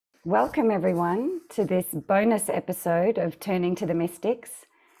Welcome everyone to this bonus episode of Turning to the Mystics,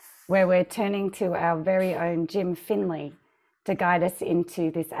 where we're turning to our very own Jim Finley to guide us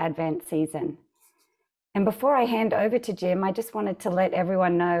into this Advent season. And before I hand over to Jim, I just wanted to let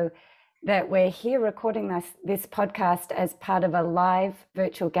everyone know that we're here recording this podcast as part of a live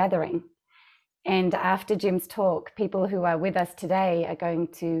virtual gathering. And after Jim's talk, people who are with us today are going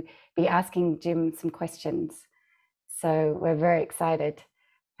to be asking Jim some questions. So we're very excited.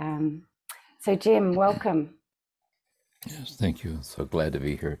 So Jim, welcome. Yes, thank you. So glad to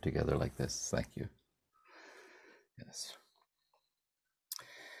be here together like this. Thank you. Yes.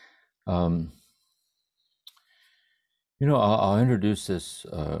 I'll introduce this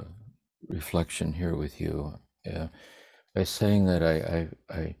reflection here with you by saying that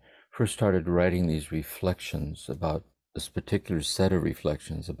I first started writing these reflections about this particular set of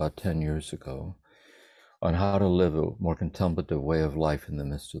reflections about 10 years ago on how to live a more contemplative way of life in the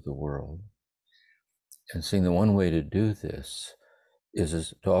midst of the world. And seeing the one way to do this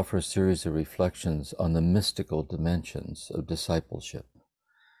is to offer a series of reflections on the mystical dimensions of discipleship.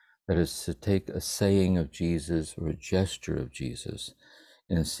 That is, to take a saying of Jesus or a gesture of Jesus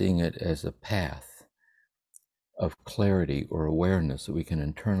and seeing it as a path of clarity or awareness that we can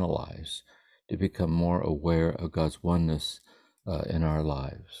internalize to become more aware of God's oneness in our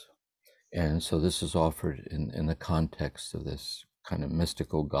lives. And so this is offered in the context of this kind of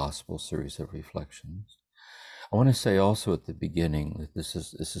mystical gospel series of reflections. I want to say also at the beginning that this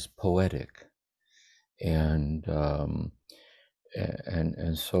is poetic, and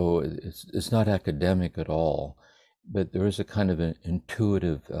so it's not academic at all, but there is a kind of an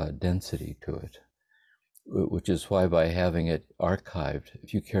intuitive density to it, which is why by having it archived,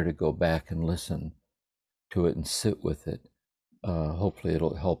 if you care to go back and listen to it and sit with it, hopefully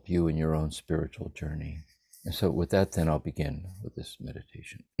it'll help you in your own spiritual journey. And so with that, then I'll begin with this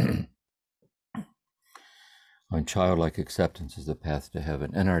meditation. On childlike acceptance is the path to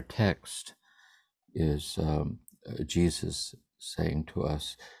heaven. And our text is Jesus saying to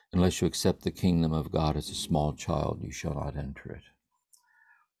us, unless you accept the kingdom of God as a small child, you shall not enter it.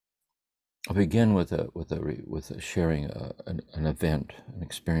 I'll begin with sharing an event, an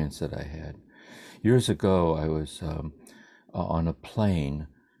experience that I had. Years ago, I was on a plane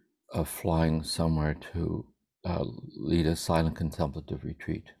flying somewhere to lead a silent contemplative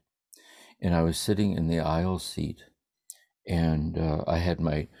retreat. And I was sitting in the aisle seat, and I had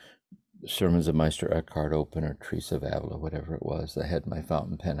my Sermons of Meister Eckhart open, or Teresa of Avila, whatever it was. I had my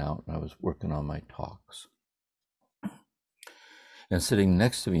fountain pen out, and I was working on my talks. And sitting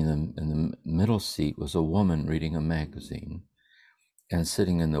next to me in the middle seat was a woman reading a magazine. And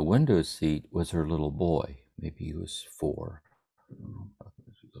sitting in the window seat was her little boy. Maybe he was 4.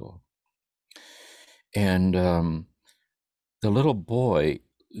 And the little boy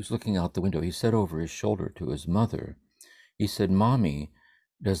was looking out the window. He said over his shoulder to his mother, he said, "Mommy,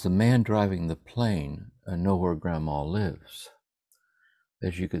 does the man driving the plane know where Grandma lives?"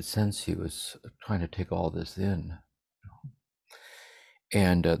 As you could sense, he was trying to take all this in.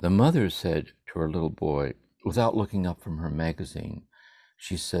 And the mother said to her little boy, without looking up from her magazine,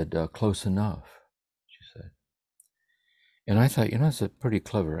 she said, "Close enough," she said. And I thought, that's a pretty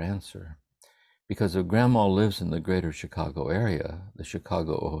clever answer. Because if Grandma lives in the greater Chicago area, the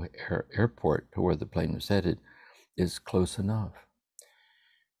Chicago airport to where the plane was headed is close enough.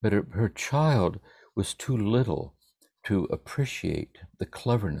 But her child was too little to appreciate the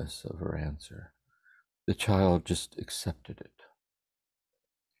cleverness of her answer. The child just accepted it.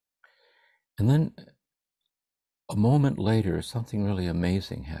 And then a moment later, something really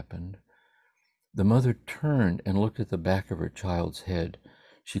amazing happened. The mother turned and looked at the back of her child's head.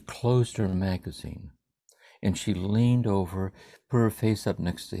 She closed her magazine, and she leaned over, put her face up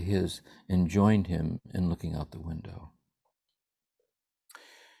next to his, and joined him in looking out the window.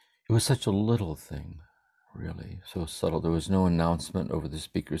 It was such a little thing, really, so subtle. There was no announcement over the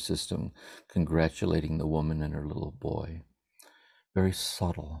speaker system congratulating the woman and her little boy. Very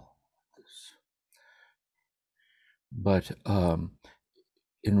subtle. But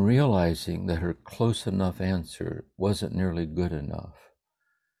in realizing that her close enough answer wasn't nearly good enough,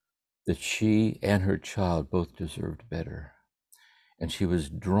 that she and her child both deserved better. And she was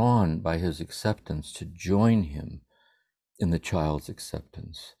drawn by his acceptance to join him in the child's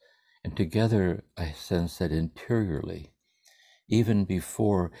acceptance. And together, I sense that interiorly, even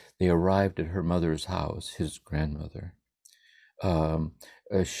before they arrived at her mother's house, his grandmother,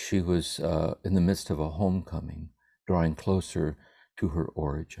 she was in the midst of a homecoming, drawing closer to her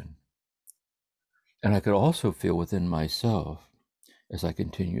origin. And I could also feel within myself, as I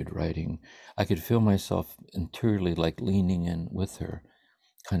continued writing, I could feel myself interiorly like leaning in with her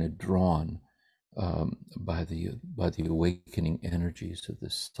kind of drawn by the awakening energies of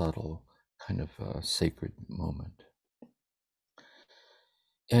this subtle kind of sacred moment.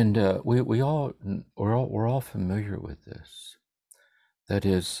 And we're all familiar with this. That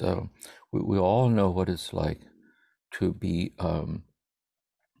is, we all know what it's like to be to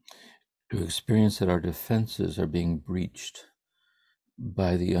experience that our defenses are being breached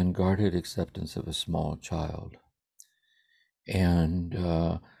by the unguarded acceptance of a small child, and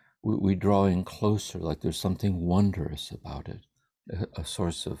we draw in closer, like there's something wondrous about it, a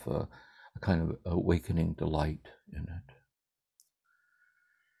source of a kind of awakening delight in it.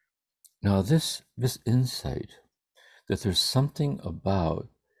 Now, this insight that there's something about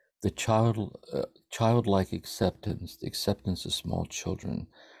the childlike acceptance, the acceptance of small children,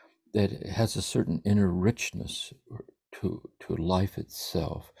 that has a certain inner richness to life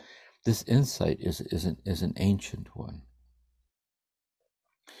itself. This insight is an ancient one.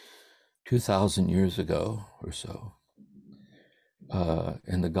 2,000 years ago or so,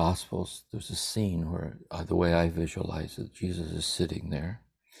 in the Gospels, there's a scene where, the way I visualize it, Jesus is sitting there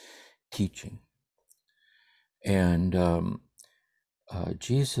teaching. And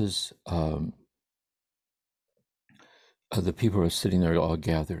Jesus, the people are sitting there all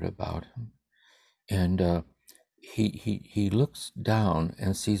gathered about him. And he looks down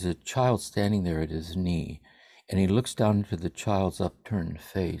and sees a child standing there at his knee. And he looks down into the child's upturned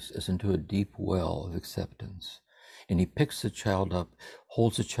face as into a deep well of acceptance. And he picks the child up,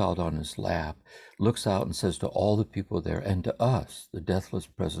 holds the child on his lap, looks out and says to all the people there, and to us, the deathless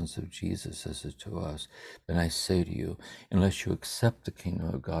presence of Jesus says it to us, "And I say to you, unless you accept the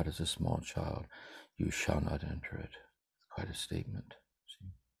kingdom of God as a small child, you shall not enter it." Quite a statement.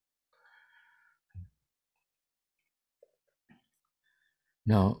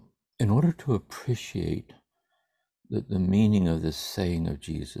 Now, in order to appreciate the meaning of this saying of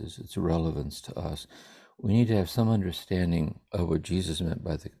Jesus, its relevance to us, we need to have some understanding of what Jesus meant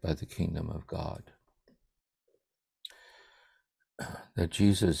by the kingdom of God. That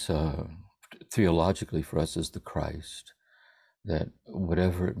Jesus, theologically for us, is the Christ. That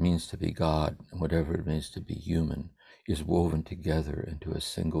whatever it means to be God and whatever it means to be human is woven together into a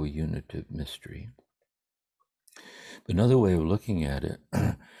single unitive mystery. But another way of looking at it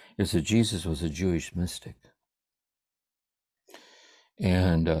is that Jesus was a Jewish mystic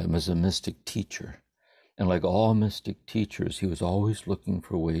and was a mystic teacher. And like all mystic teachers, he was always looking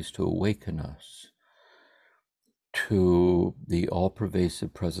for ways to awaken us to the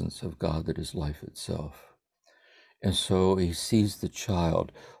all-pervasive presence of God that is life itself. And so he sees the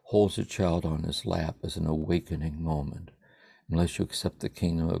child, holds the child on his lap as an awakening moment. Unless you accept the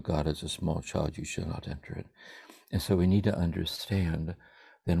kingdom of God as a small child, you shall not enter it. And so we need to understand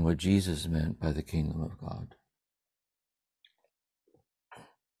then what Jesus meant by the kingdom of God.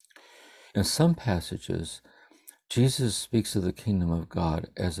 In some passages, Jesus speaks of the kingdom of God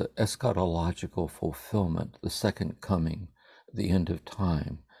as an eschatological fulfillment, the second coming, the end of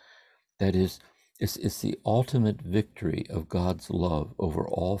time. That is, it's the ultimate victory of God's love over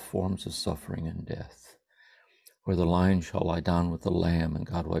all forms of suffering and death, where the lion shall lie down with the lamb and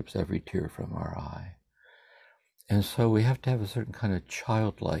God wipes every tear from our eye. And so we have to have a certain kind of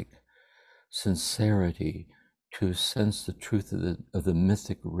childlike sincerity to sense the truth of the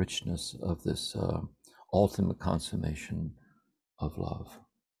mythic richness of this ultimate consummation of love.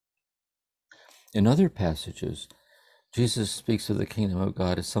 In other passages, Jesus speaks of the kingdom of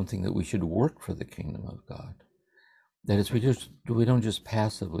God as something that we should work for the kingdom of God. That is, we don't just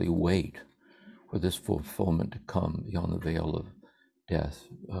passively wait for this fulfillment to come beyond the veil of death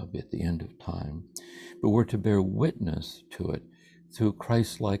at the end of time, but we're to bear witness to it through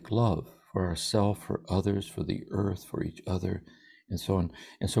Christ-like love for ourselves, for others, for the earth, for each other, and so on.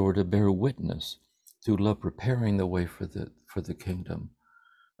 And so we're to bear witness through love, preparing the way for the kingdom,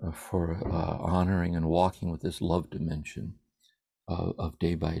 for honoring and walking with this love dimension of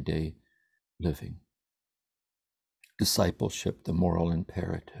day-by-day living, discipleship, the moral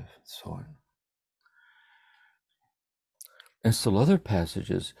imperative, and so on. And still other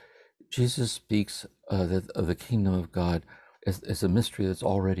passages, Jesus speaks of the kingdom of God as a mystery that's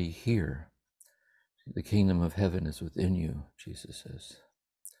already here. The kingdom of heaven is within you, Jesus says.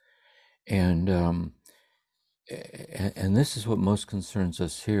 And this is what most concerns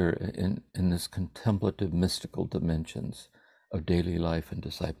us here in this contemplative mystical dimensions of daily life and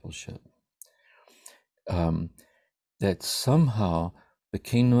discipleship. That somehow the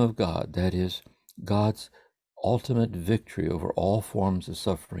kingdom of God, that is God's ultimate victory over all forms of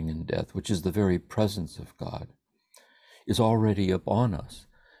suffering and death, which is the very presence of God, is already upon us.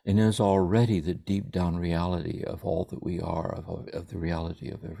 and is already the deep down reality of all that we are, of the reality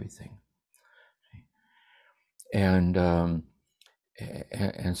of everything. And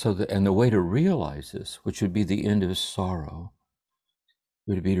so the way to realize this, which would be the end of sorrow,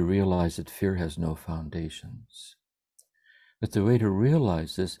 would be to realize that fear has no foundations. But the way to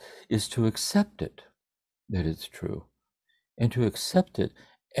realize this is to accept it, that it's true, and to accept it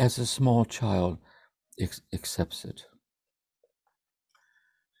as a small child accepts it.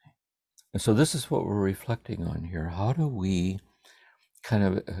 And so this is what we're reflecting on here. How do we kind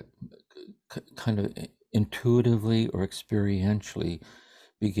of intuitively or experientially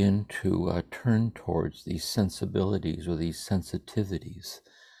begin to turn towards these sensibilities or these sensitivities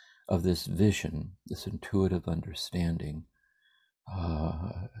of this vision, this intuitive understanding,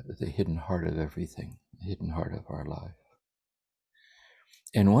 the hidden heart of everything, the hidden heart of our life?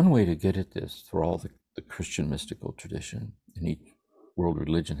 And one way to get at this, through all the Christian mystical tradition, and each world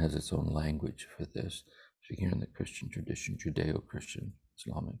religion has its own language for this, beginning in the Christian tradition, Judeo-Christian,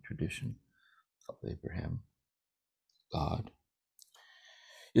 Islamic tradition, of Abraham, God,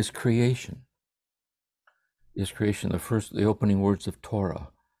 is creation. Is creation. The opening words of Torah,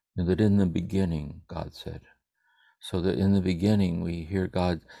 that in the beginning, God said. So that in the beginning we hear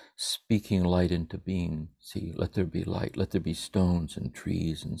God speaking light into being. See, let there be light, let there be stones and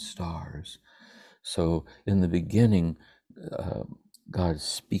trees and stars. So in the beginning, God is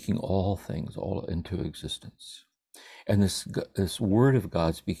speaking all things all into existence. And this word of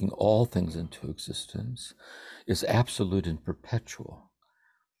God speaking all things into existence is absolute and perpetual.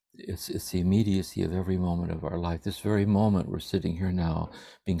 It's the immediacy of every moment of our life. This very moment we're sitting here now,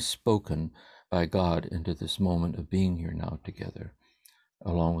 being spoken by God into this moment of being here now together,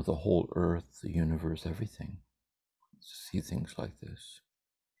 along with the whole earth, the universe, everything. See things like this.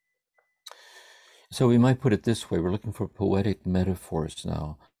 So we might put it this way, we're looking for poetic metaphors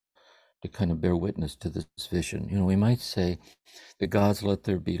now to kind of bear witness to this vision. We might say that God's let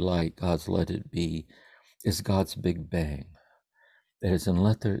there be light, God's let it be, is God's big bang. That is,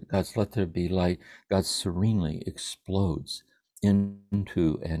 God's let there be light, God serenely explodes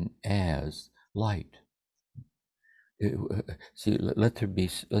into and as light. See, let there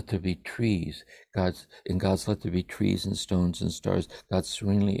be trees. God's let there be trees and stones and stars. God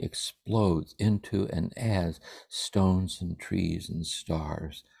serenely explodes into and as stones and trees and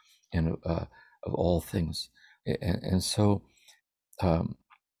stars, and of all things. And so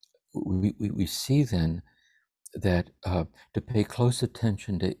we see then that to pay close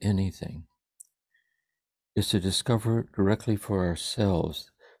attention to anything is to discover directly for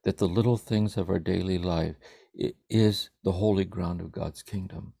ourselves that the little things of our daily life is the holy ground of God's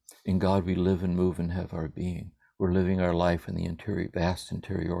kingdom. In God we live and move and have our being. We're living our life in the vast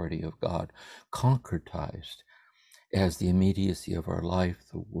interiority of God, concretized as the immediacy of our life,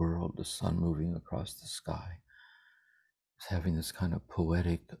 the world, the sun moving across the sky. It's having this kind of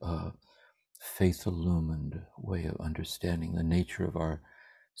poetic, faith-illumined way of understanding the nature of our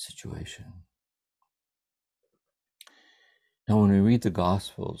situation. Now, when we read the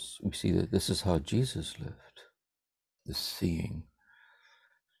Gospels, we see that this is how Jesus lived, the seeing.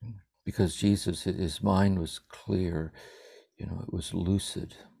 Because Jesus, his mind was clear, it was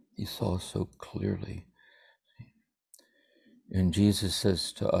lucid. He saw so clearly. And Jesus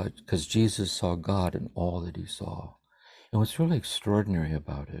says to us, because Jesus saw God in all that he saw. And what's really extraordinary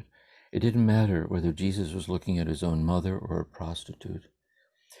about it, it didn't matter whether Jesus was looking at his own mother or a prostitute.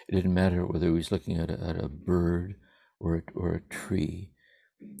 It didn't matter whether he was looking at a bird or a tree.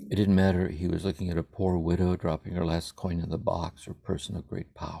 It didn't matter he was looking at a poor widow dropping her last coin in the box or a person of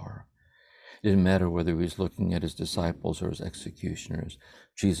great power. It didn't matter whether he was looking at his disciples or his executioners.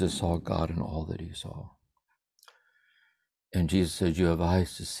 Jesus saw God in all that he saw. And Jesus said, you have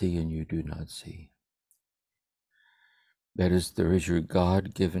eyes to see and you do not see. That is, there is your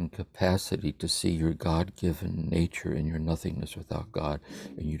God-given capacity to see your God-given nature in your nothingness without God,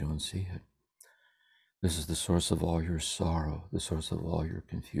 and you don't see it. This is the source of all your sorrow, the source of all your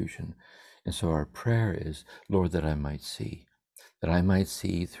confusion. And so our prayer is, Lord, that I might see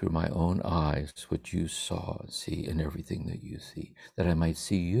through my own eyes what you see in everything that you see, that I might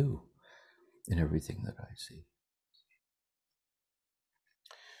see you in everything that I see.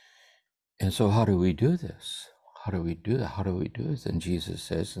 And so how do we do this? How do we do that? How do we do it? And Jesus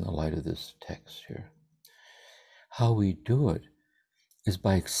says in the light of this text here, how we do it is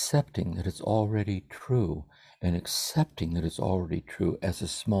by accepting that it's already true, and accepting that it's already true as a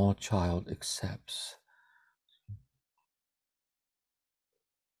small child accepts.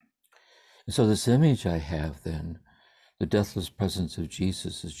 And so this image I have then, the deathless presence of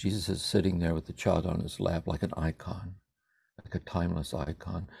Jesus, is Jesus is sitting there with the child on his lap like an icon, a timeless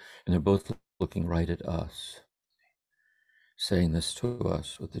icon, and they're both looking right at us, saying this to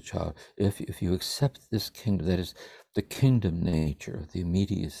us with the child. If you accept this kingdom, that is the kingdom nature, the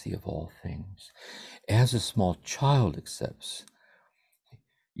immediacy of all things, as a small child accepts,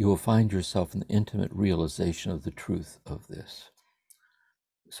 you will find yourself in the intimate realization of the truth of this.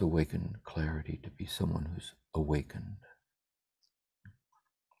 It's awakened clarity, to be someone who's awakened.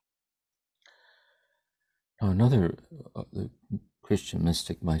 Now, another the Christian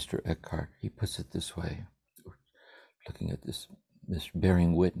mystic, Meister Eckhart, he puts it this way, looking at this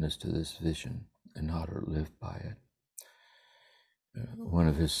bearing witness to this vision and how to live by it. One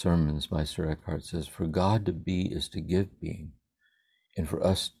of his sermons, Meister Eckhart says, "For God to be is to give being, and for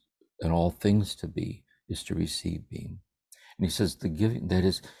us and all things to be is to receive being." And he says the giving, that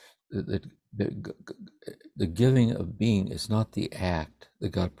is, the giving of being is not the act that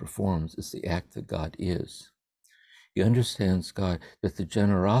God performs, it's the act that God is. He understands God, that the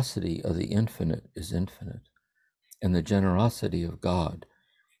generosity of the infinite is infinite, and the generosity of God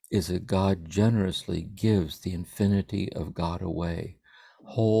is that God generously gives the infinity of God away,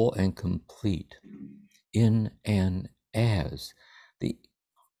 whole and complete, in and as the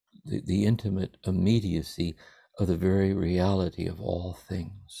intimate immediacy of the very reality of all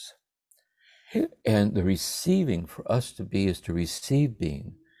things. And the receiving for us to be is to receive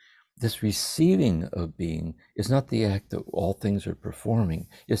being. This receiving of being is not the act that all things are performing,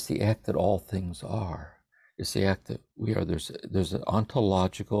 it's the act that all things are. It's the act that we are. There's an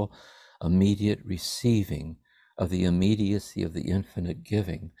ontological, immediate receiving of the immediacy of the infinite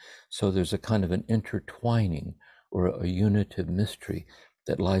giving. So there's a kind of an intertwining or a unitive mystery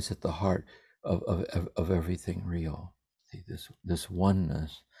that lies at the heart of everything real. See, this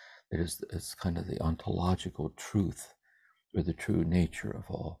oneness that is kind of the ontological truth or the true nature of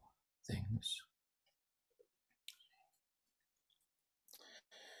all things.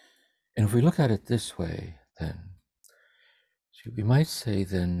 And if we look at it this way, then we might say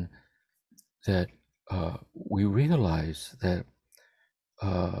then that we realize that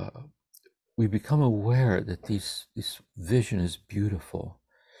we become aware that this vision is beautiful,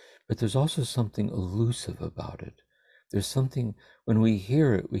 but there's also something elusive about it. There's something, when we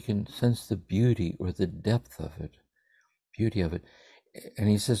hear it, we can sense the beauty or the depth of it, And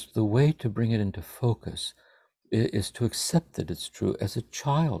he says the way to bring it into focus is to accept that it's true as a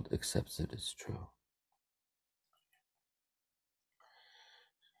child accepts that it's true.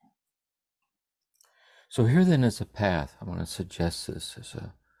 So here then is a path. I want to suggest this as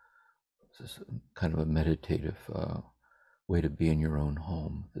a kind of a meditative way to be in your own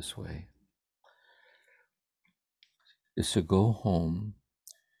home this way. Is to go home,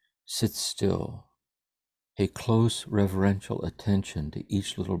 sit still, pay close reverential attention to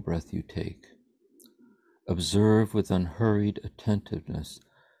each little breath you take. Observe with unhurried attentiveness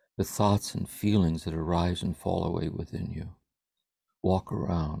the thoughts and feelings that arise and fall away within you. Walk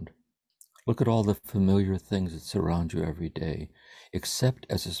around. Look at all the familiar things that surround you every day. Accept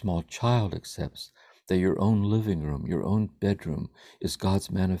as a small child accepts that your own living room, your own bedroom is God's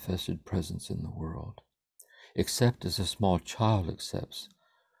manifested presence in the world. Accept as a small child accepts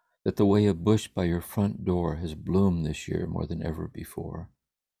that the way a bush by your front door has bloomed this year more than ever before,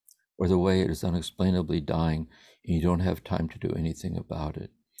 or the way it is unexplainably dying and you don't have time to do anything about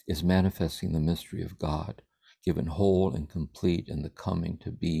it, is manifesting the mystery of God, given whole and complete in the coming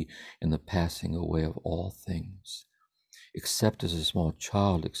to be and the passing away of all things. Accept as a small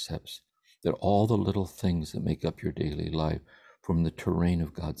child accepts that all the little things that make up your daily life form the terrain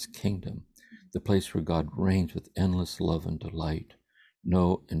of God's kingdom, the place where God reigns with endless love and delight.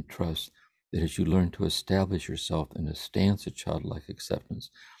 Know and trust that as you learn to establish yourself in a stance of childlike acceptance,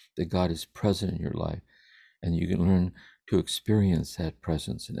 that God is present in your life, and you can learn to experience that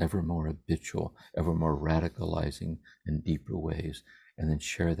presence in ever more habitual, ever more radicalizing and deeper ways, and then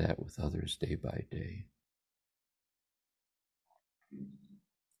share that with others day by day.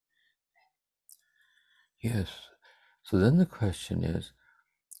 Yes. So then the question is,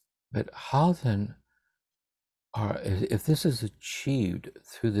 but how then if this is achieved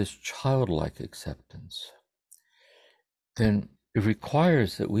through this childlike acceptance, then it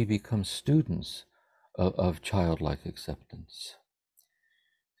requires that we become students of childlike acceptance.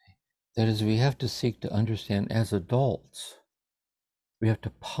 That is, we have to seek to understand as adults. We have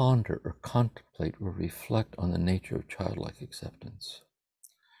to ponder or contemplate or reflect on the nature of childlike acceptance.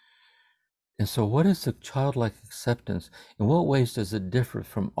 And so what is the childlike acceptance? In what ways does it differ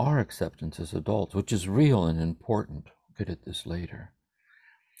from our acceptance as adults, which is real and important? We'll get at this later.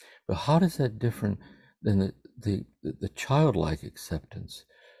 But how does that differ than the childlike acceptance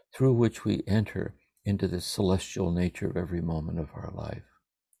through which we enter into the celestial nature of every moment of our life.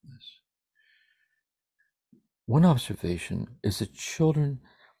 Yes. One observation is that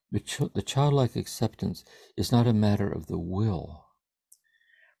the childlike acceptance is not a matter of the will.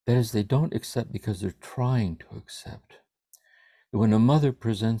 That is, they don't accept because they're trying to accept. When a mother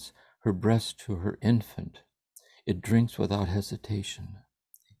presents her breast to her infant, it drinks without hesitation.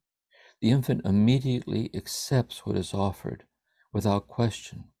 The infant immediately accepts what is offered without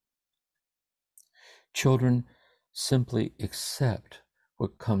question. Children simply accept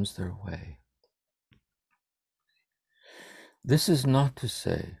what comes their way. This is not to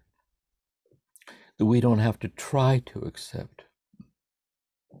say that we don't have to try to accept,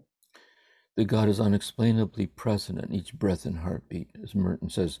 that God is unexplainably present in each breath and heartbeat, as Merton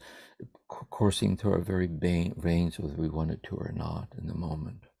says, coursing through our very veins, whether we want it to or not in the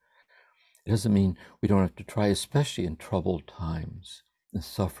moment. It doesn't mean we don't have to try, especially in troubled times, in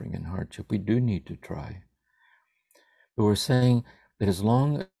suffering and hardship. We do need to try. But we're saying that as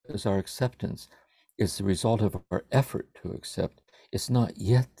long as our acceptance is the result of our effort to accept, it's not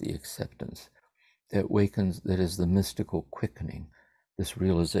yet the acceptance that wakens, that is the mystical quickening, this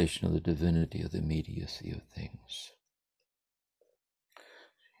realization of the divinity of the immediacy of things.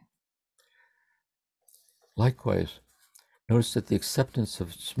 Likewise, notice that the acceptance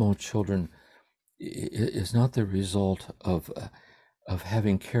of small children is not the result of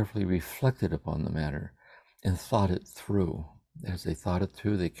having carefully reflected upon the matter and thought it through. As they thought it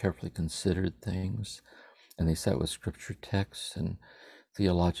through, they carefully considered things, and they sat with scripture texts and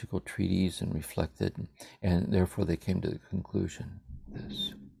theological treatises and reflected, and therefore they came to the conclusion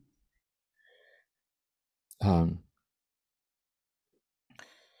this.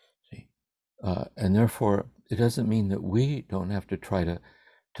 And therefore, it doesn't mean that we don't have to try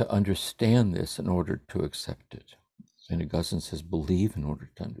to understand this in order to accept it. St. Augustine says, believe in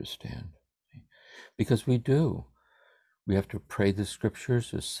order to understand. Because we do. We have to pray the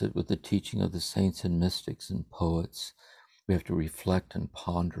scriptures or sit with the teaching of the saints and mystics and poets. We have to reflect and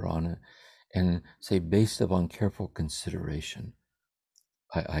ponder on it and say, based upon careful consideration,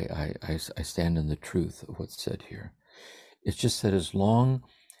 I stand in the truth of what's said here. It's just that as long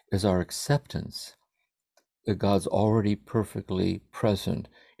as our acceptance that God's already perfectly present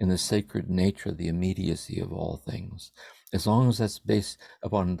in the sacred nature, the immediacy of all things, as long as that's based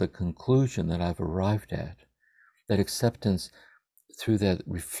upon the conclusion that I've arrived at, that acceptance through that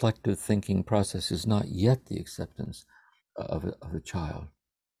reflective thinking process is not yet the acceptance of a child.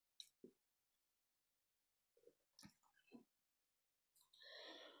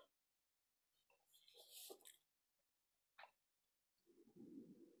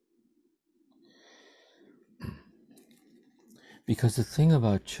 Because the thing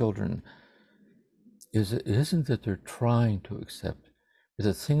about children is it isn't that they're trying to accept, but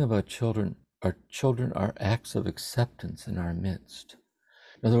the thing about children are acts of acceptance in our midst.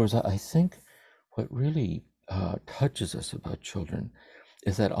 In other words, I think what really touches us about children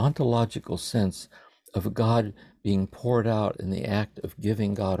is that ontological sense of God being poured out in the act of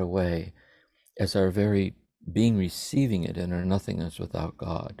giving God away as our very being receiving it in our nothingness without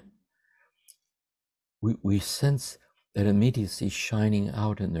God. We sense that immediacy shining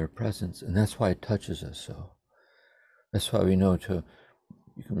out in their presence, and that's why it touches us so. That's why we know you can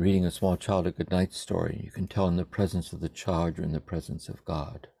reading a small child a good night story, you can tell in the presence of the child you're in the presence of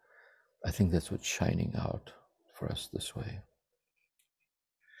God. I think that's what's shining out for us this way.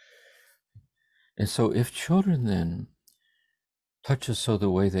 And so if children then touch us so the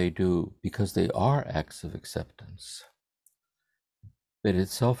way they do because they are acts of acceptance, that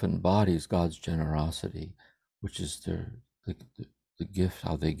itself embodies God's generosity, which is the gift,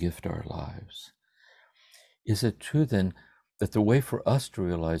 how they gift our lives. Is it true then that the way for us to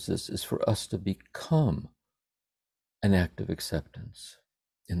realize this is for us to become an act of acceptance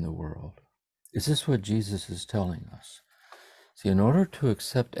in the world? Is this what Jesus is telling us? See, in order to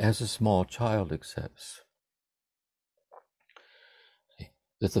accept as a small child accepts,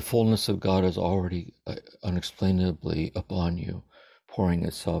 that the fullness of God is already unexplainably upon you, pouring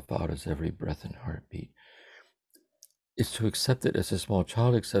itself out as every breath and heartbeat, is to accept it as a small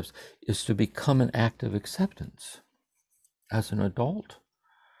child accepts, is to become an act of acceptance as an adult.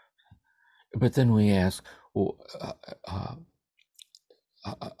 But then we ask, well,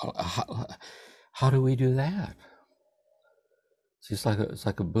 how do we do that? See, it's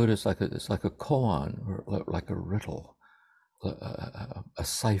like a Buddhist, it's like a koan, or like a riddle, a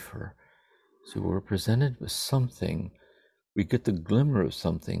cipher. So we're presented with something, we get the glimmer of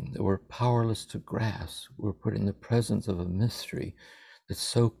something that we're powerless to grasp. We're put in the presence of a mystery that's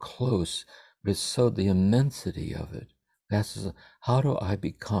so close, but it's so the immensity of it. That's how do I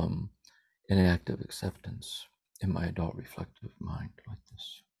become an act of acceptance in my adult reflective mind like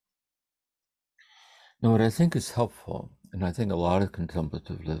this. Now, what I think is helpful, and I think a lot of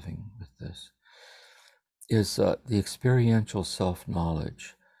contemplative living with this, is the experiential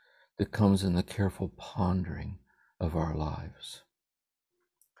self-knowledge that comes in the careful pondering of our lives.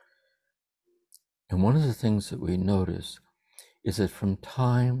 And one of the things that we notice is that from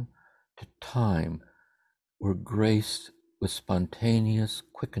time to time, we're graced with spontaneous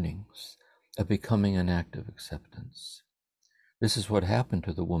quickenings of becoming an act of acceptance. This is what happened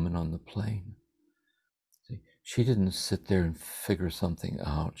to the woman on the plane. See, she didn't sit there and figure something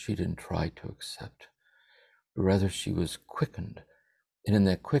out. She didn't try to accept, but rather she was quickened. And in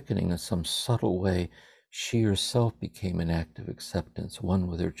that quickening, in some subtle way, she herself became an act of acceptance, one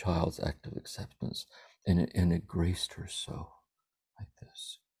with her child's act of acceptance, and it graced her so, like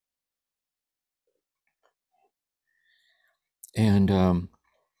this. And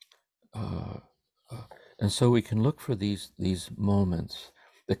so we can look for these moments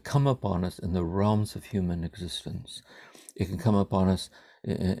that come upon us in the realms of human existence. It can come upon us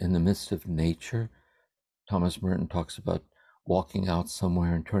in the midst of nature. Thomas Merton talks about walking out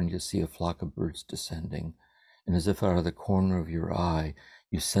somewhere and turning to see a flock of birds descending. And as if out of the corner of your eye,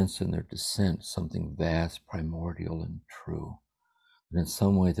 you sense in their descent something vast, primordial, and true. And in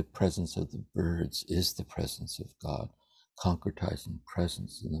some way, the presence of the birds is the presence of God, concretizing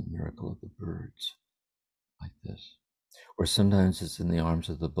presence in the miracle of the birds, like this. Or sometimes it's in the arms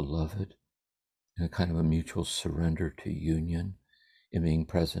of the beloved, in a kind of a mutual surrender to union, in being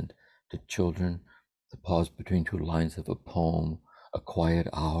present to children, the pause between two lines of a poem, a quiet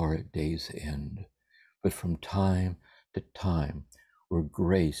hour at day's end. But from time to time, we're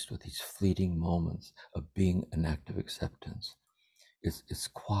graced with these fleeting moments of being an act of acceptance. It's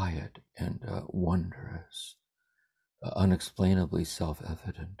quiet and wondrous, unexplainably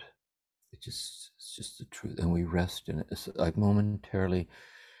self-evident. It's just the truth, and we rest in it. It's like momentarily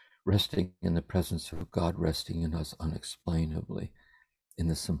resting in the presence of God, resting in us unexplainably, in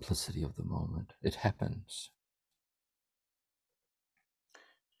the simplicity of the moment. It happens.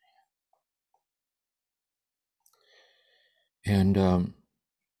 And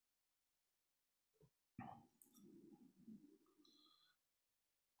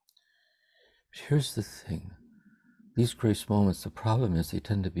here's the thing. These grace moments, the problem is they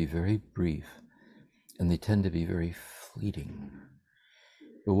tend to be very brief and they tend to be very fleeting.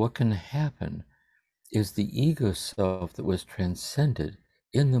 But what can happen is the ego self that was transcended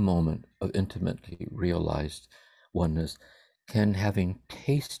in the moment of intimately realized oneness can, having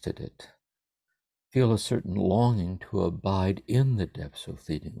tasted it, feel a certain longing to abide in the depths so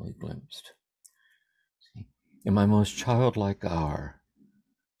fleetingly glimpsed. See, in my most childlike hour,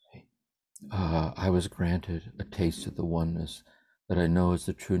 I was granted a taste of the oneness that I know is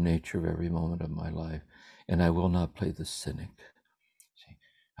the true nature of every moment of my life, and I will not play the cynic. See,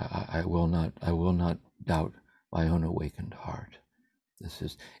 I will not doubt my own awakened heart. This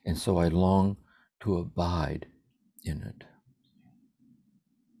is, and so I long to abide in it.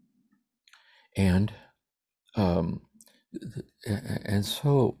 And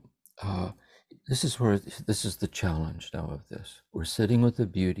so this is the challenge now of this. We're sitting with the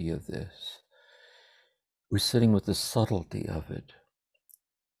beauty of this. We're sitting with the subtlety of it.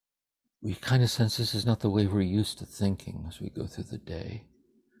 We kind of sense this is not the way we're used to thinking as we go through the day.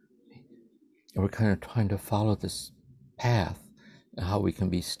 And we're kind of trying to follow this path and how we can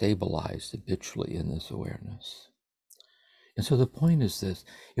be stabilized habitually in this awareness. And so the point is this: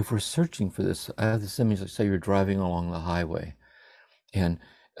 if we're searching for this, I have this image, like say you're driving along the highway, and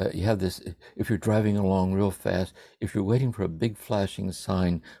you have this, if you're driving along real fast, if you're waiting for a big flashing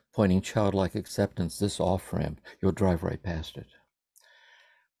sign pointing childlike acceptance, this off-ramp, you'll drive right past it.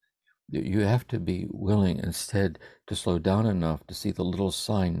 You have to be willing instead to slow down enough to see the little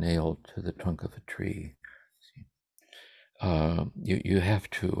sign nailed to the trunk of a tree. You have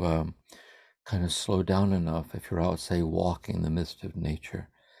to kind of slow down enough if you're out, say, walking in the midst of nature,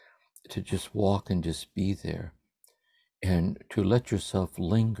 to just walk and just be there, and to let yourself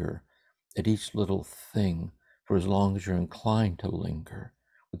linger at each little thing for as long as you're inclined to linger,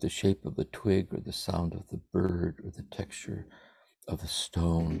 with the shape of the twig or the sound of the bird or the texture of the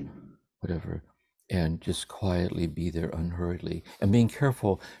stone, whatever, and just quietly be there unhurriedly, and being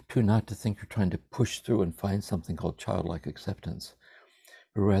careful to not to think you're trying to push through and find something called childlike acceptance,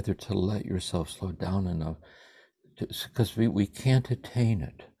 but rather to let yourself slow down enough, because we can't attain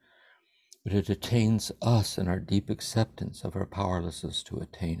it, but it attains us in our deep acceptance of our powerlessness to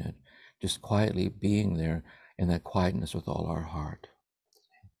attain it, just quietly being there in that quietness with all our heart.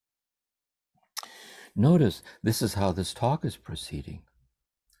 Notice this is how this talk is proceeding.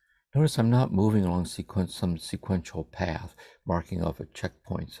 Notice I'm not moving along some sequential path, marking off at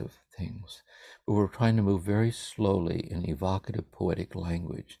checkpoints of things, but we're trying to move very slowly in evocative poetic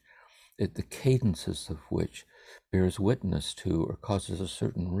language, the cadences of which bears witness to or causes a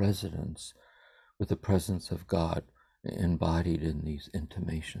certain resonance with the presence of God embodied in these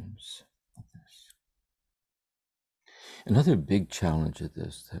intimations of this. Another big challenge of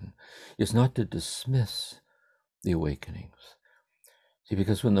this, then, is not to dismiss the awakenings. See,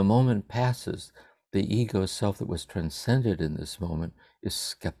 because when the moment passes, the ego self that was transcended in this moment is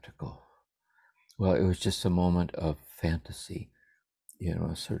skeptical. Well, it was just a moment of fantasy,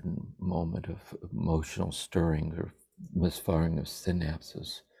 a certain moment of emotional stirring or misfiring of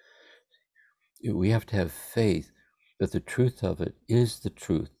synapses. We have to have faith that the truth of it is the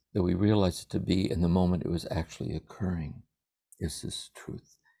truth that we realize it to be in the moment it was actually occurring, is this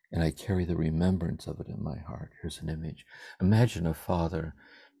truth. And I carry the remembrance of it in my heart. Here's an image. Imagine a father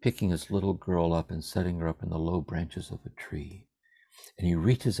picking his little girl up and setting her up in the low branches of a tree. And he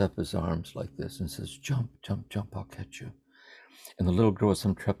reaches up his arms like this and says, jump, jump, jump, I'll catch you. And the little girl with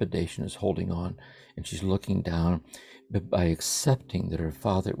some trepidation is holding on, and she's looking down. But by accepting that her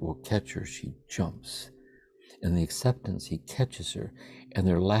father will catch her, she jumps. And the acceptance, he catches her, and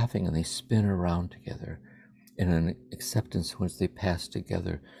they're laughing and they spin around together in an acceptance in which they pass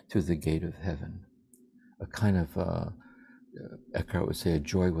together through the gate of heaven. A kind of, Eckhart would say, a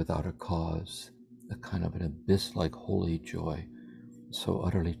joy without a cause, a kind of an abyss-like holy joy, so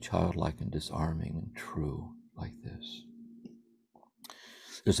utterly childlike and disarming and true like this.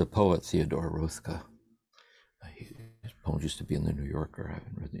 There's a poet, Theodore Rothko. His poems used to be in the New Yorker. I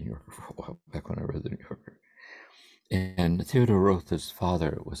haven't read the New Yorker for a while, back when I read the New Yorker. And Theodore Rothko's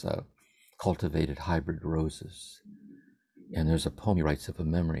father was a cultivated hybrid roses. And there's a poem he writes of a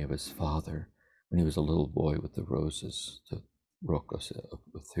memory of his father when he was a little boy with the roses,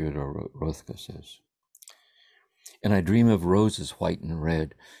 Theodore Rothko says. And I dream of roses white and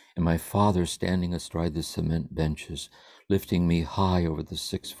red, and my father standing astride the cement benches, lifting me high over the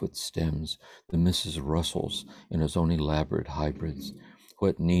 6-foot stems, the Mrs. Russells in his own elaborate hybrids.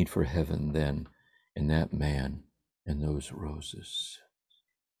 What need for heaven then in that man and those roses?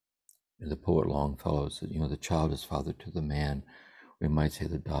 And the poet Longfellow said, the child is father to the man. We might say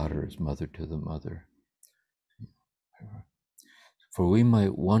the daughter is mother to the mother. For we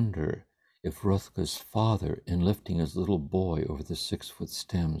might wonder if Rothko's father, in lifting his little boy over the 6-foot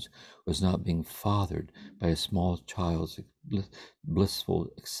stems, was not being fathered by a small child's blissful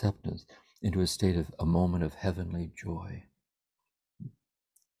acceptance into a state of a moment of heavenly joy.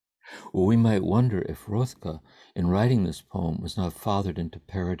 Or we might wonder if Rothko, in writing this poem, was not fathered into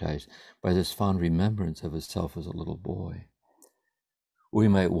paradise by this fond remembrance of himself as a little boy. Or we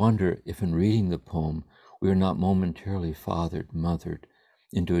might wonder if, in reading the poem, we are not momentarily fathered, mothered,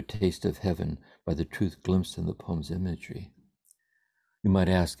 into a taste of heaven by the truth glimpsed in the poem's imagery. We might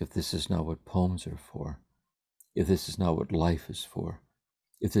ask if this is not what poems are for, if this is not what life is for,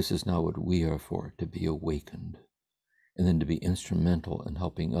 if this is not what we are for, to be awakened, and then to be instrumental in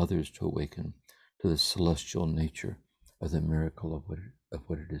helping others to awaken to the celestial nature of the miracle of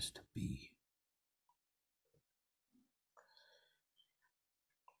what it is to be.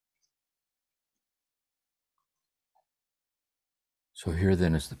 So here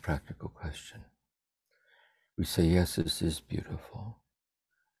then is the practical question. We say, yes, this is beautiful.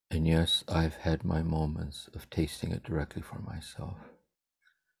 And yes, I've had my moments of tasting it directly for myself.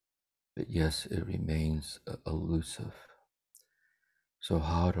 But yes, it remains elusive. So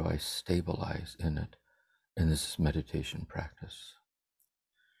how do I stabilize in it in this meditation practice?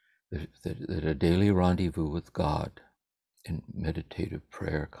 That a daily rendezvous with God in meditative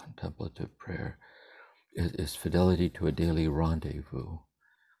prayer, contemplative prayer, is fidelity to a daily rendezvous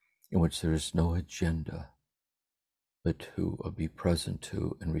in which there is no agenda, but to be present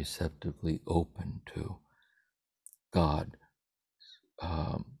to and receptively open to God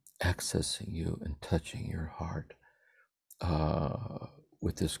accessing you and touching your heart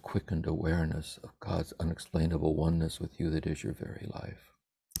with this quickened awareness of God's unexplainable oneness with you that is your very life.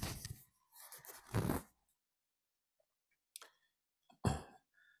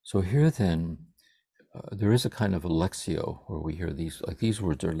 So here then, there is a kind of a lexio where we hear these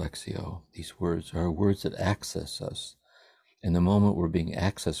words are lexio. These words are words that access us. In the moment we're being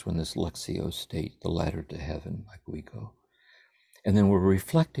accessed in this lexio state, the ladder to heaven, like Guigo. And then we're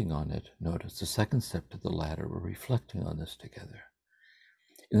reflecting on it. Notice the second step to the ladder, we're reflecting on this together.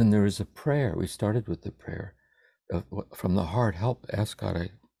 And then there is a prayer. We started with the prayer from the heart. Ask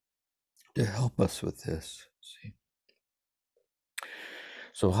God to help us with this. See.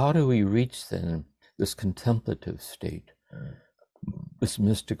 So how do we reach then this contemplative state? this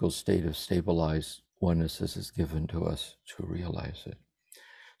mystical state of stabilized oneness as is given to us to realize it.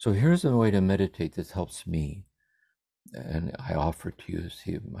 So here's a way to meditate that helps me, and I offer to you,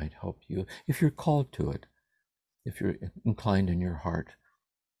 see if it might help you, if you're called to it, if you're inclined in your heart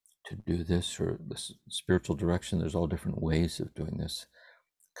to do this or this spiritual direction. There's all different ways of doing this.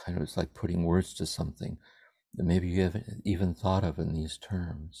 Kind of, it's like putting words to something that maybe you haven't even thought of in these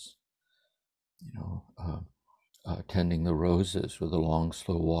terms. You know, tending the roses, or the long,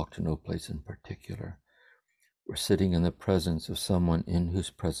 slow walk to no place in particular. We're sitting in the presence of someone in whose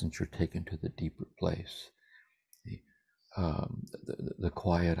presence you're taken to the deeper place. The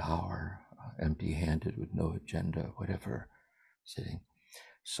quiet hour, empty-handed with no agenda, whatever, sitting.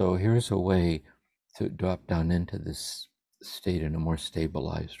 So here's a way to drop down into this state in a more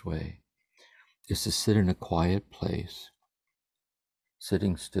stabilized way, is to sit in a quiet place,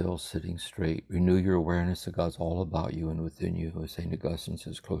 sitting still, sitting straight. Renew your awareness that God's all about you and within you, as St. Augustine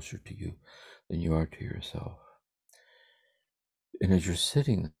says, closer to you than you are to yourself. And as you're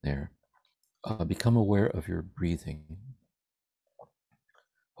sitting there, become aware of your breathing.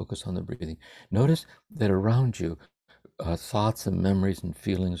 Focus on the breathing. Notice that around you, thoughts and memories and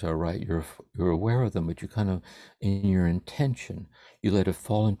feelings are right. You're aware of them, but you kind of, in your intention, you let it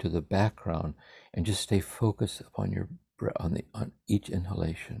fall into the background and just stay focused upon your on each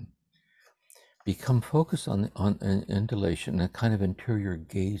inhalation. Become focused on an inhalation, a kind of interior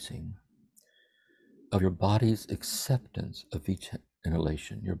gazing of your body's acceptance of each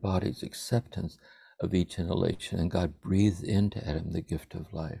inhalation, your body's acceptance of each inhalation, and God breathed into Adam the gift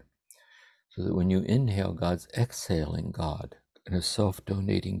of life. So that when you inhale, God's exhaling God in a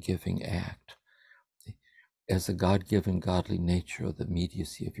self-donating, giving act as the God-given godly nature of the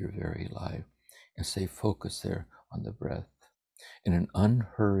immediacy of your very life, and stay focused there on the breath in an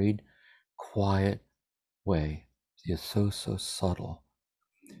unhurried, quiet way. It's so subtle.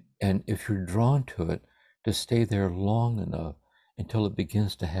 And if you're drawn to it, to stay there long enough until it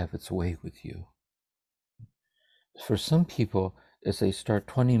begins to have its way with you. For some people, as they start,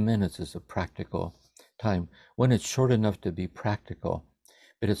 20 minutes is a practical time, when it's short enough to be practical,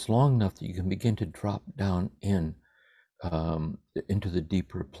 but it's long enough that you can begin to drop down into the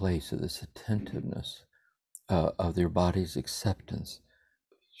deeper place of this attentiveness of your body's acceptance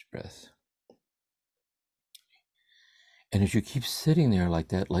of each breath. And as you keep sitting there like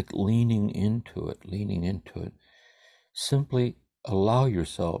that, like leaning into it, simply allow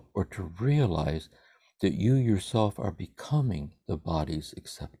yourself, or to realize that you yourself are becoming the body's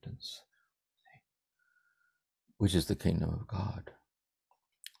acceptance, which is the kingdom of God.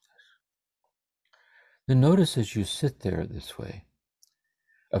 Then notice as you sit there this way,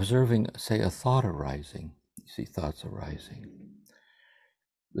 observing, say, a thought arising. You see thoughts arising.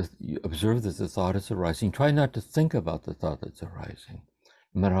 You observe that the thought is arising. Try not to think about the thought that's arising.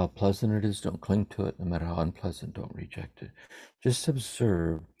 No matter how pleasant it is, don't cling to it. No matter how unpleasant, don't reject it. Just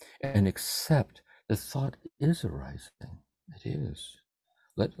observe and accept the thought is arising. It is.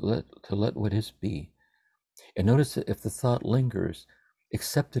 Let what is be. And notice that if the thought lingers,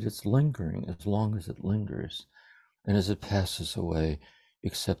 accept that it's lingering as long as it lingers. And as it passes away,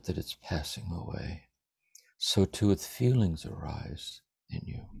 accept that it's passing away. So too with feelings arise in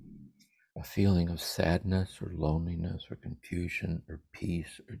you. A feeling of sadness or loneliness or confusion or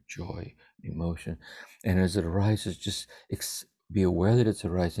peace or joy, emotion. And as it arises, just be aware that it's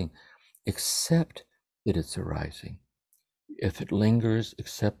arising. Accept that it's arising. If it lingers,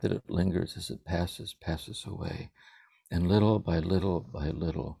 accept that it lingers. As it passes away. And little by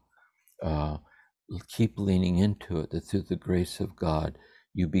little, keep leaning into it, that through the grace of God,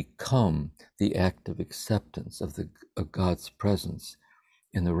 you become the active acceptance of God's presence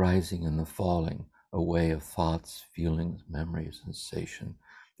in the rising and the falling away of thoughts, feelings, memories, sensation,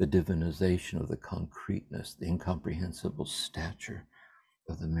 the divinization of the concreteness, the incomprehensible stature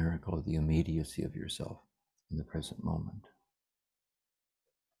of the miracle of the immediacy of yourself in the present moment.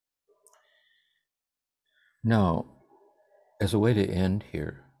 Now, as a way to end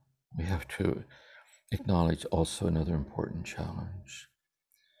here, we have to acknowledge also another important challenge.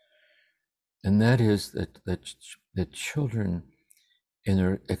 And that is that children, in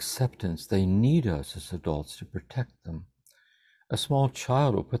their acceptance, they need us as adults to protect them. A small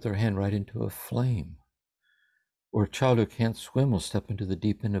child will put their hand right into a flame, or a child who can't swim will step into the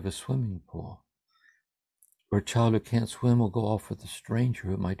deep end of a swimming pool, or a child who can't swim will go off with a stranger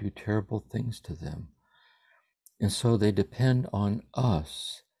who might do terrible things to them. And so they depend on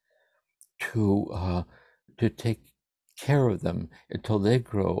us to take care of them until they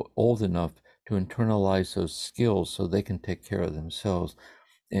grow old enough to internalize those skills so they can take care of themselves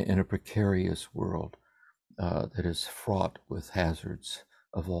in a precarious world that is fraught with hazards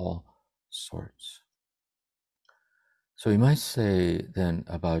of all sorts. So we might say then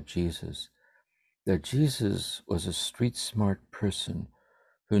about Jesus that Jesus was a street smart person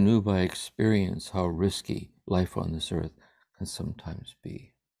who knew by experience how risky life on this earth can sometimes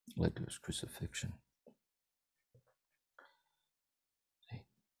be, led to his crucifixion.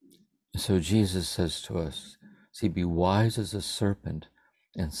 So Jesus says to us, see, be wise as a serpent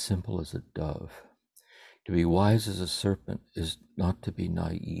and simple as a dove. To be wise as a serpent is not to be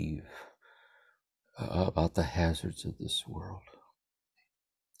naive about the hazards of this world.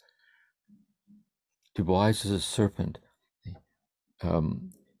 To be wise as a serpent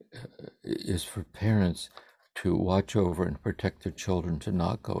is for parents to watch over and protect their children, to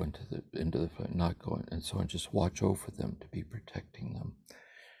not go into the not go in, and so on. Just watch over them, to be protecting them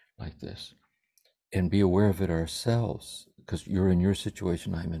like this, and be aware of it ourselves, because you're in your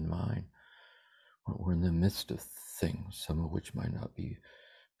situation, I'm in mine. We're in the midst of things, some of which might not be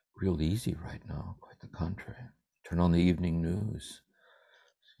real easy right now. Quite the contrary. Turn on the evening news.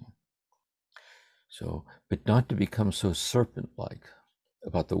 So, but not to become so serpent-like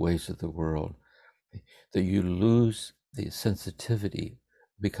about the ways of the world that you lose the sensitivity,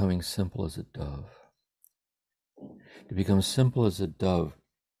 becoming simple as a dove. To become simple as a dove,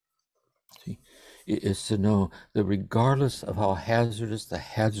 see, is to know that regardless of how hazardous the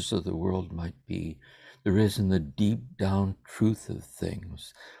hazards of the world might be, there is in the deep down truth of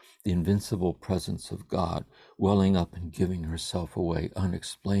things the invincible presence of God welling up and giving herself away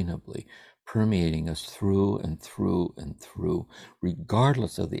unexplainably, permeating us through and through and through,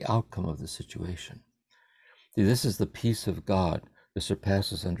 regardless of the outcome of the situation. See, this is the peace of God that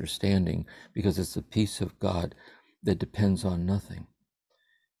surpasses understanding, because it's the peace of God that depends on nothing.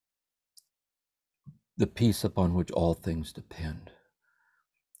 The peace upon which all things depend.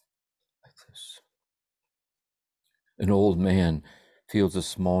 Like this. An old man feels a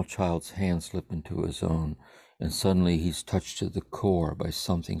small child's hand slip into his own, and suddenly he's touched to the core by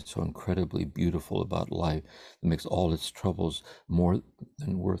something so incredibly beautiful about life that makes all its troubles more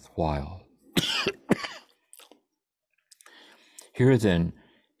than worthwhile. Here then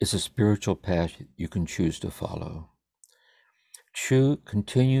is a spiritual path you can choose to follow.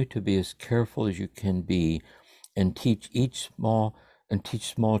 Continue to be as careful as you can be, and teach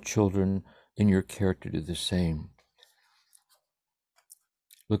small children in your care to do the same.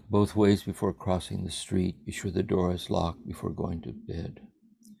 Look both ways before crossing the street. Be sure the door is locked before going to bed.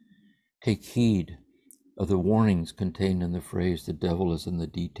 Take heed of the warnings contained in the phrase, the devil is in the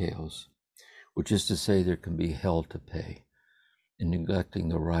details, which is to say there can be hell to pay in neglecting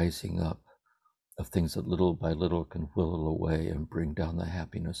the rising up of things that little by little can whittle away and bring down the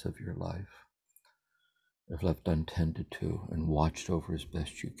happiness of your life, if left untended to and watched over as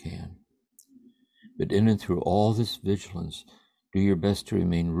best you can. But in and through all this vigilance, do your best to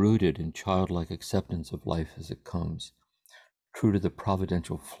remain rooted in childlike acceptance of life as it comes, true to the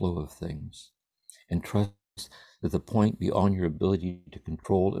providential flow of things, and trust that the point beyond your ability to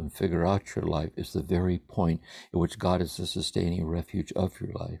control and figure out your life is the very point at which God is the sustaining refuge of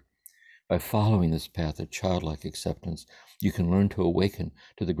your life. By following this path of childlike acceptance, you can learn to awaken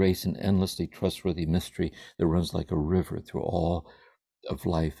to the grace and endlessly trustworthy mystery that runs like a river through all of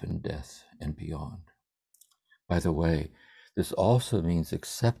life and death and beyond. By the way, this also means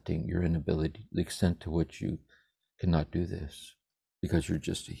accepting your inability, the extent to which you cannot do this, because you're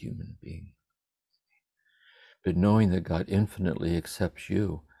just a human being. But knowing that God infinitely accepts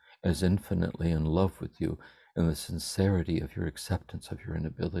you as infinitely in love with you, and the sincerity of your acceptance of your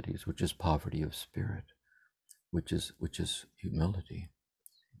inabilities, which is poverty of spirit, which is humility.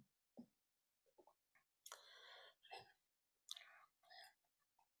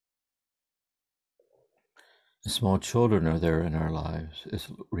 The small children are there in our lives as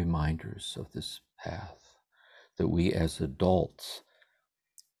reminders of this path, that we as adults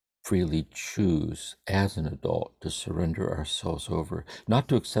freely choose as an adult to surrender ourselves over, not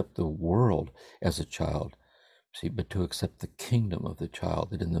to accept the world as a child, see, but to accept the kingdom of the child,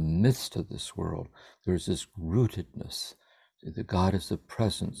 that in the midst of this world, there's this rootedness, that God is the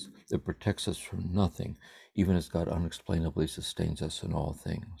presence that protects us from nothing, even as God unexplainably sustains us in all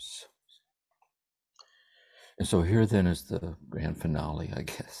things. And so here then is the grand finale, I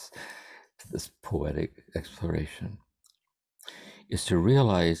guess, to this poetic exploration, is to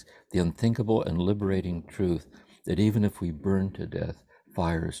realize the unthinkable and liberating truth that even if we burn to death,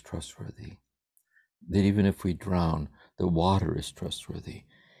 fire is trustworthy. That even if we drown, the water is trustworthy.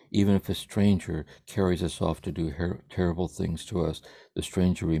 Even if a stranger carries us off to do terrible things to us, the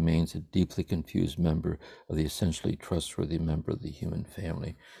stranger remains a deeply confused member of the essentially trustworthy member of the human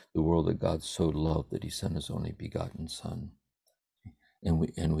family, the world that God so loved that he sent his only begotten Son. And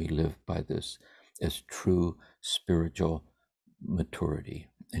we live by this as true spiritual maturity.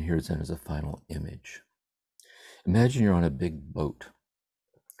 And here's then as a final image. Imagine you're on a big boat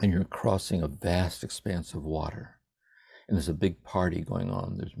and you're crossing a vast expanse of water. And there's a big party going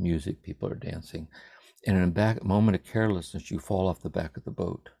on. There's music, people are dancing. And in a moment of carelessness, you fall off the back of the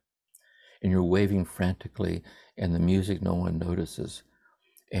boat. And you're waving frantically, and the music no one notices.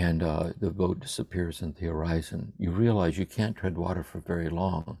 And the boat disappears into the horizon. You realize you can't tread water for very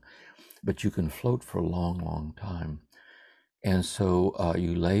long, but you can float for a long, long time. And so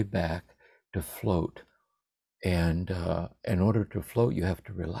you lay back to float. And in order to float, you have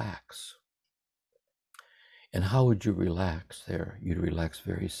to relax. And how would you relax there? You'd relax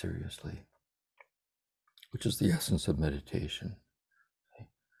very seriously, which is the essence of meditation.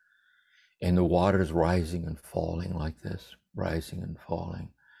 And the water is rising and falling like this, rising and falling.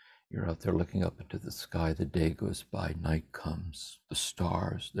 You're out there looking up into the sky. The day goes by, night comes. The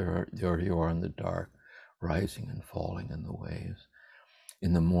stars, there you are in the dark, rising and falling in the waves.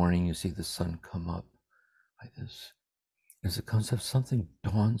 In the morning, you see the sun come up like this. As it comes up, something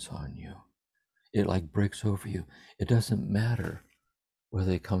dawns on you. It like breaks over you. It doesn't matter whether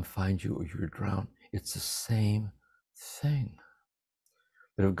they come find you or you're drowned. It's the same thing.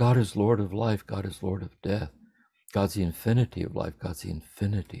 But if God is Lord of life, God is Lord of death. God's the infinity of life. God's the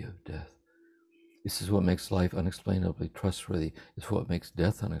infinity of death. This is what makes life unexplainably trustworthy. It's what makes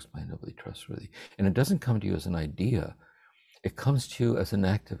death unexplainably trustworthy. And it doesn't come to you as an idea. It comes to you as an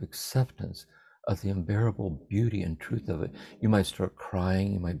act of acceptance of the unbearable beauty and truth of it. You might start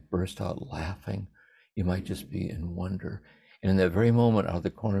crying. You might burst out laughing. You might just be in wonder. And in that very moment, out of the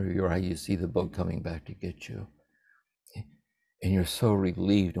corner of your eye, you see the boat coming back to get you. And you're so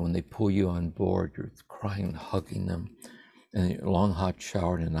relieved. And when they pull you on board, you're crying and hugging them. And a long hot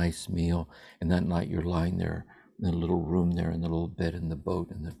shower and a nice meal. And that night you're lying there in the little room there in the little bed in the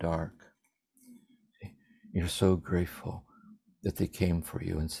boat in the dark. You're so grateful that they came for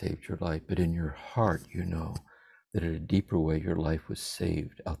you and saved your life. But in your heart, you know that in a deeper way, your life was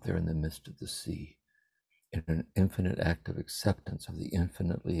saved out there in the midst of the sea. In an infinite act of acceptance of the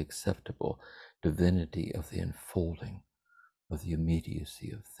infinitely acceptable divinity of the unfolding of the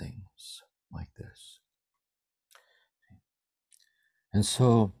immediacy of things like this. And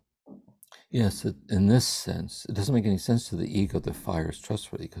so, yes, in this sense, it doesn't make any sense to the ego that fire is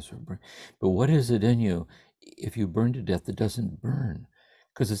trustworthy because we're burning. But what is it in you? If you burn to death, it doesn't burn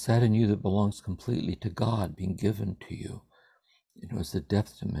because it's that in you that belongs completely to God being given to you. You know, it's the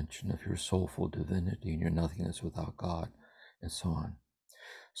depth dimension of your soulful divinity and your nothingness without God and so on.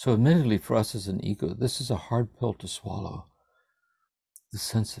 So admittedly for us as an ego, this is a hard pill to swallow. The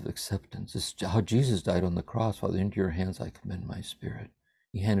sense of acceptance. This is how Jesus died on the cross. Father, into your hands I commend my spirit.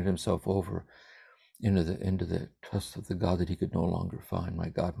 He handed himself over into the trust of the God that he could no longer find. My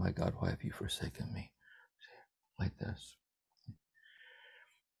God, why have you forsaken me? Like this.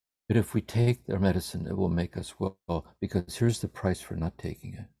 But if we take their medicine, it will make us well, because here's the price for not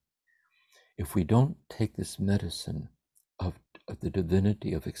taking it. If we don't take this medicine of the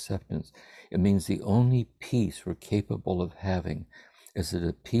divinity of acceptance, it means the only peace we're capable of having is it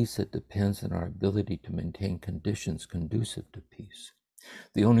a peace that depends on our ability to maintain conditions conducive to peace.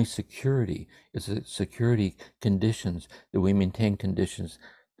 The only security is the security conditions that we maintain conditions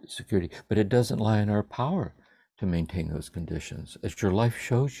security, but it doesn't lie in our power to maintain those conditions, as your life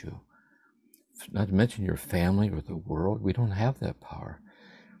shows you. Not to mention your family or the world, we don't have that power.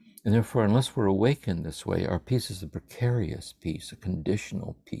 And therefore, unless we're awakened this way, our peace is a precarious peace, a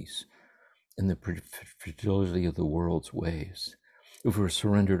conditional peace in the fragility of the world's ways. If we're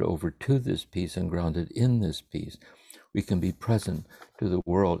surrendered over to this peace and grounded in this peace, we can be present to the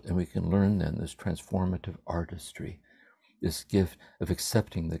world, and we can learn then this transformative artistry, this gift of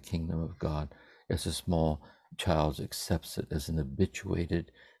accepting the kingdom of God as a small child accepts it as an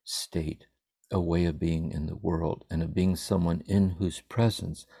habituated state, a way of being in the world, and of being someone in whose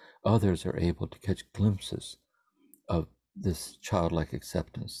presence others are able to catch glimpses of this childlike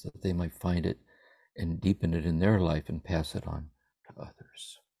acceptance, that they might find it and deepen it in their life and pass it on to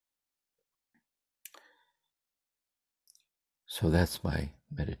others. So that's my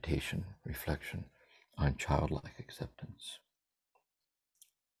meditation reflection on childlike acceptance.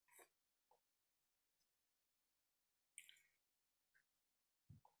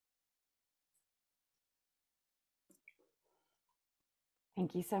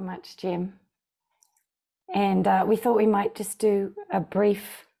 Thank you so much, Jim. And we thought we might just do a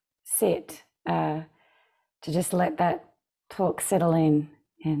brief sit, to just let that talk settle in.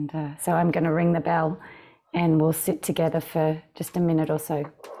 And so I'm going to ring the bell and we'll sit together for just a minute or so.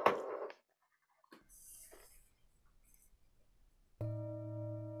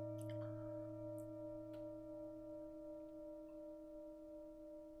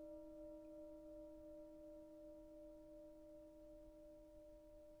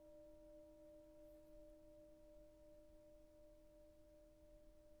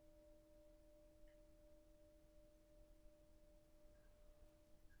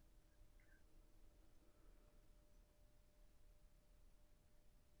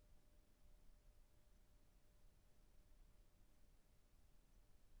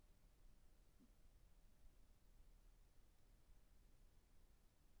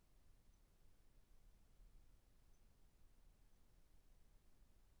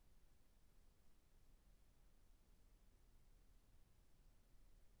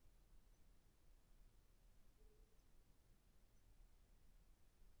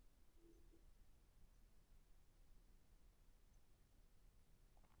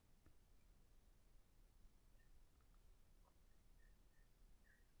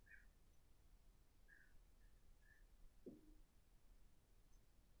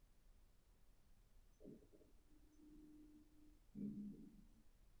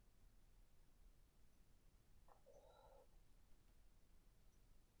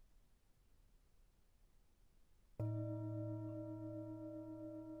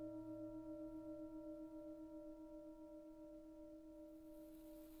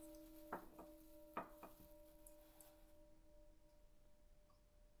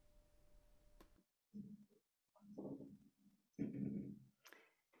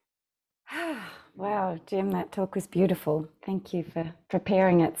 Wow, Jim, that talk was beautiful. Thank you for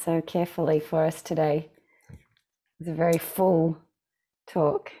preparing it so carefully for us today. It was a very full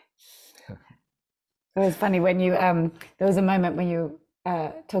talk. It was funny when you, there was a moment when you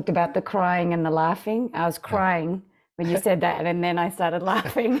talked about the crying and the laughing. I was crying when you said that, and then I started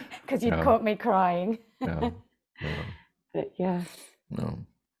laughing because you'd caught me crying. No. But yeah. No.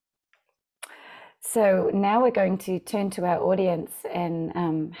 So now we're going to turn to our audience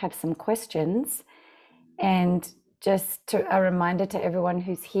and have some questions. And just a reminder to everyone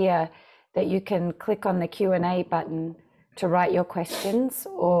who's here that you can click on the Q&A button to write your questions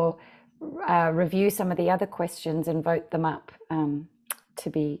or review some of the other questions and vote them up to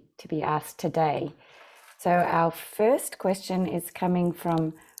be asked today. So our first question is coming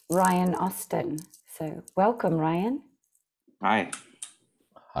from Ryan Austin. So welcome, Ryan. Hi.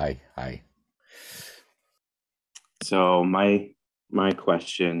 Hi. So my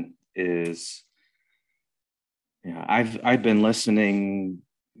question is, I've been listening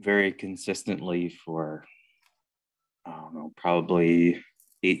very consistently for, I don't know, probably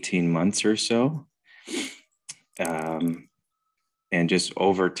 18 months or so. And just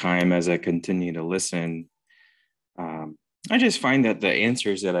over time, as I continue to listen, I just find that the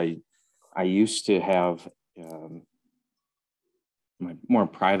answers that I used to have, my more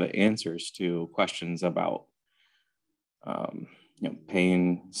private answers to questions about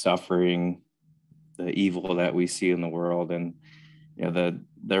pain, suffering, the evil that we see in the world, and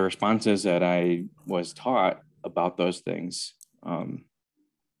the responses that I was taught about those things, and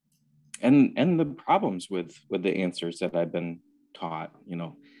the problems with the answers that I've been taught.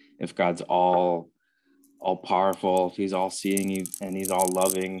 If God's all powerful, if he's all seeing and he's all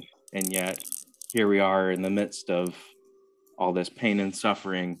loving, and yet here we are in the midst of all this pain and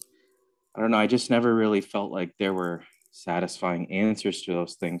suffering. I don't know. I just never really felt like there were satisfying answers to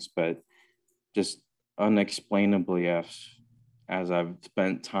those things, but just unexplainably, as I've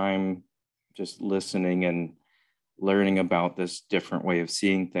spent time just listening and learning about this different way of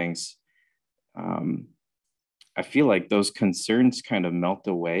seeing things, I feel like those concerns kind of melt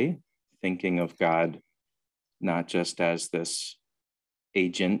away, thinking of God not just as this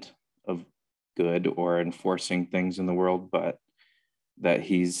agent of good or enforcing things in the world, but that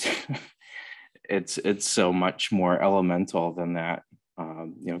he's it's so much more elemental than that.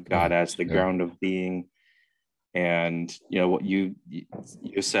 God as the ground of being. And what you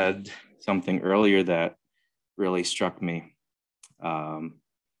said something earlier that really struck me.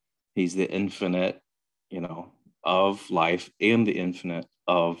 He's the infinite, of life and the infinite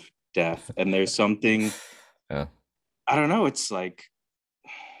of death. And there's something, I don't know, it's like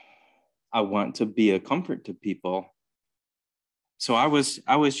I want to be a comfort to people. So I was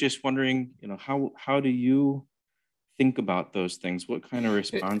just wondering, how do you think about those things? What kind of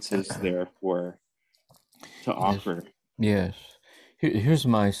responses there were to offer? Yes. Here's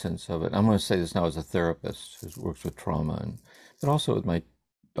my sense of it. I'm going to say this now as a therapist who works with trauma, but also with my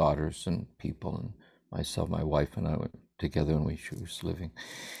daughters and people, and myself, my wife and I went together when she was living,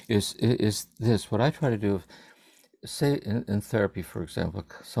 is this. What I try to do, say in therapy, for example,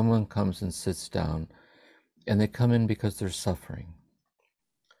 someone comes and sits down, and they come in because they're suffering.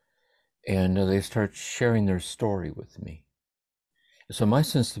 And they start sharing their story with me. So my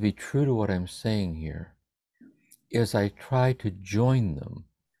sense, to be true to what I'm saying here, is I try to join them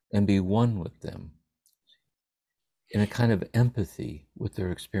and be one with them in a kind of empathy with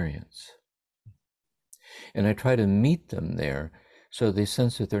their experience. And I try to meet them there so they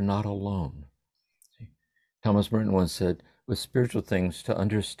sense that they're not alone. Thomas Merton once said, with spiritual things, to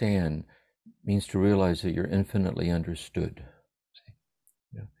understand means to realize that you're infinitely understood.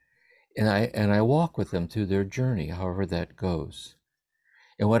 And I walk with them through their journey, however that goes.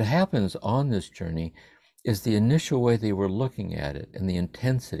 And what happens on this journey is the initial way they were looking at it and the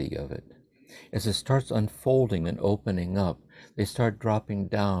intensity of it. As it starts unfolding and opening up, they start dropping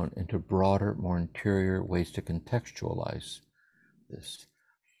down into broader, more interior ways to contextualize this.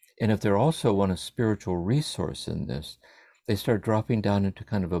 And if they also want a spiritual resource in this, they start dropping down into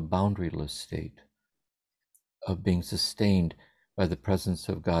kind of a boundaryless state of being sustained by the presence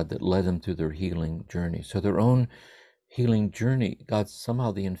of God that led them through their healing journey. So their own healing journey, God's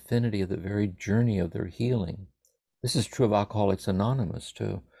somehow the infinity of the very journey of their healing. This is true of Alcoholics Anonymous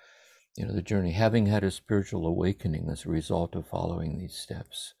too. The journey, having had a spiritual awakening as a result of following these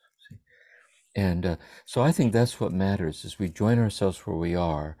steps. And so I think that's what matters, is we join ourselves where we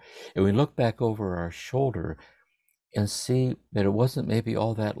are, and we look back over our shoulder and see that it wasn't maybe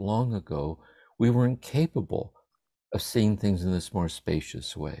all that long ago we weren't capable of seeing things in this more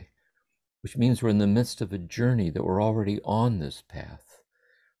spacious way, which means we're in the midst of a journey, that we're already on this path.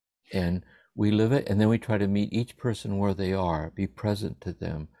 And we live it, and then we try to meet each person where they are, be present to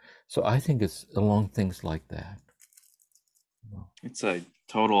them. So I think it's along things like that. It's a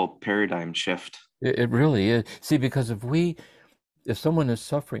total paradigm shift. It really is. See, because if someone is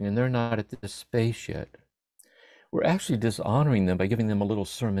suffering and they're not at this space yet, we're actually dishonoring them by giving them a little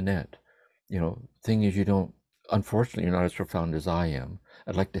sermonette. Thing is, unfortunately, you're not as profound as I am.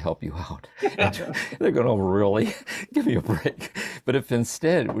 I'd like to help you out. And they're going, oh, really? Give me a break. But if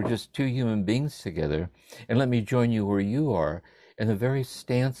instead we're just two human beings together, and let me join you where you are, and the very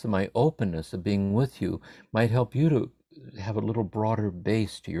stance of my openness of being with you might help you to have a little broader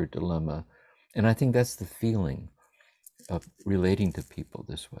base to your dilemma. And I think that's the feeling of relating to people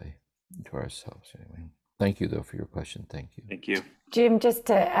this way, to ourselves anyway. Thank you, though, for your question. Thank you. Thank you. Jim, just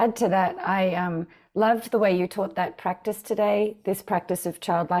to add to that, I loved the way you taught that practice today, this practice of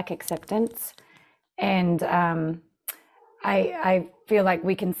childlike acceptance. And I feel like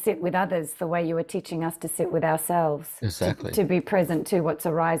we can sit with others the way you were teaching us to sit with ourselves. Exactly. To be present to what's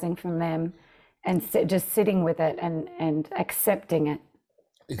arising from them, and just sitting with it and accepting it.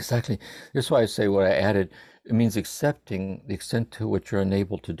 Exactly. That's why I say what I added, it means accepting the extent to which you're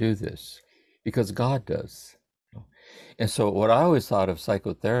unable to do this, because God does. And so what I always thought of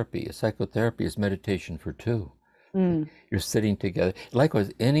psychotherapy is meditation for two. You're sitting together.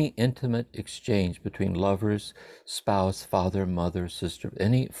 Likewise, any intimate exchange between lovers, spouse, father, mother, sister,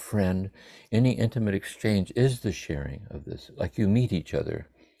 any friend, any intimate exchange is the sharing of this. Like you meet each other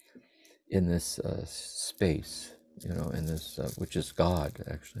in this space, in this, which is God,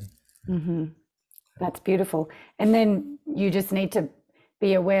 actually. Mm-hmm. That's beautiful. And then you just need to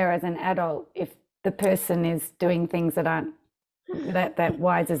be aware as an adult if the person is doing things that aren't that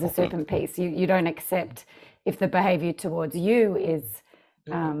wise as a serpent piece. You don't accept if the behavior towards you is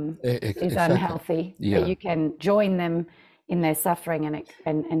unhealthy. Yeah. That you can join them in their suffering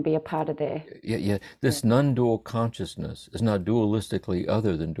and be a part of their This non-dual consciousness is not dualistically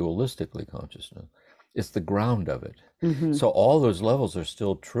other than dualistically consciousness. It's the ground of it. Mm-hmm. So all those levels are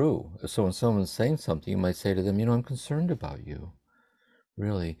still true. So when someone's saying something, you might say to them, I'm concerned about you.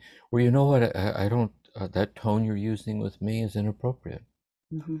 Really. Or you know what, I don't, that tone you're using with me is inappropriate.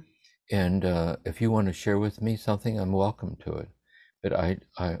 Mm-hmm. And if you want to share with me something, I'm welcome to it. But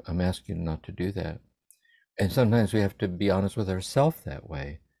I'm asking you not to do that. And sometimes we have to be honest with ourselves that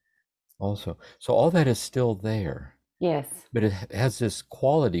way also. So all that is still there. Yes. But it has this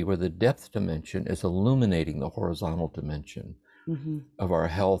quality where the depth dimension is illuminating the horizontal dimension mm-hmm. of our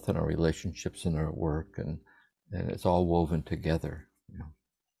health and our relationships and our work. And it's all woven together.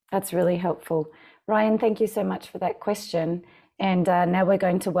 That's really helpful. Ryan, thank you so much for that question. And now we're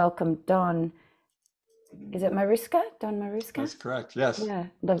going to welcome Don. Is it Maruska? Don Maruska? That's correct. Yes. Yeah.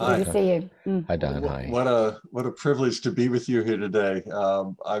 Lovely to see you. Hi, Don. Hi. What a privilege to be with you here today.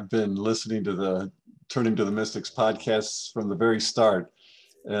 I've been listening to the Turning to the Mystics podcasts from the very start,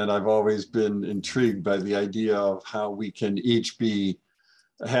 and I've always been intrigued by the idea of how we can each be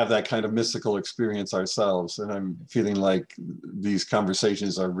have that kind of mystical experience ourselves. And I'm feeling like these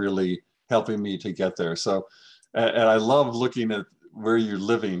conversations are really helping me to get there. So, and I love looking at where you're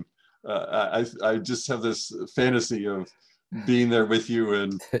living. I just have this fantasy of being there with you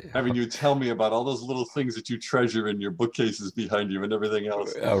and having you tell me about all those little things that you treasure in your bookcases behind you and everything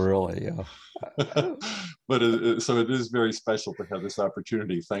else. Oh, really? Yeah. But so it is very special to have this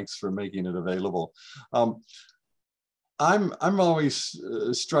opportunity. Thanks for making it available. I'm always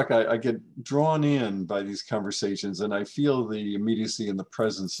struck. I get drawn in by these conversations, and I feel the immediacy and the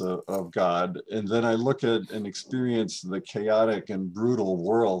presence of God. And then I look at and experience the chaotic and brutal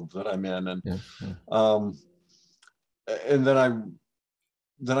world that I'm in, and and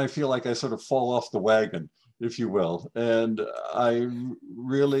then I feel like I sort of fall off the wagon, if you will. And I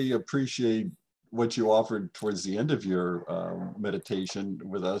really appreciate what you offered towards the end of your meditation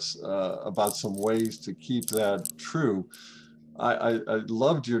with us about some ways to keep that true. I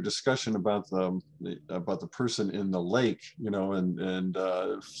loved your discussion about the person in the lake, you know, and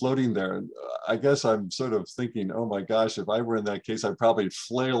floating there. I guess I'm sort of thinking, oh my gosh, if I were in that case, I'd probably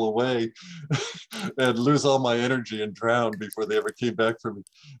flail away and lose all my energy and drown before they ever came back for me.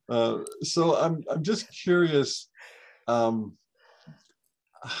 So I'm just curious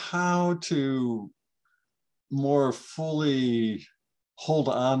how to more fully hold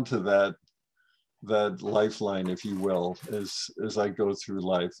on to that lifeline, if you will, as I go through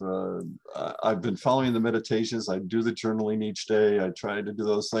life. I've been following the meditations. I do the journaling each day. I try to do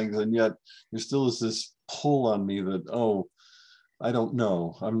those things, and yet there still is this pull on me that, oh, I don't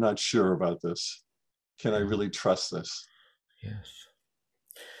know. I'm not sure about this. Can I really trust this? Yes.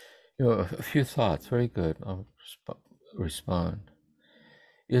 You know, a few thoughts. Very good. I'll respond.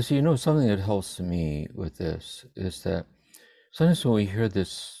 Is, you know, something that helps me with this is that sometimes when we hear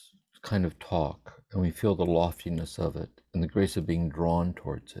this kind of talk and we feel the loftiness of it and the grace of being drawn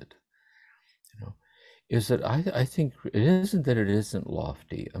towards it, you know, is that I think it isn't that it isn't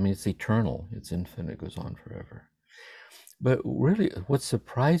lofty. I mean, it's eternal, it's infinite, it goes on forever. But really what's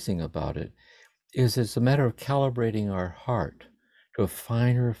surprising about it is it's a matter of calibrating our heart to a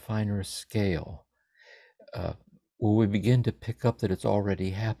finer scale where we begin to pick up that it's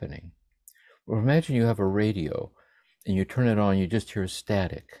already happening. Well, imagine you have a radio and you turn it on, you just hear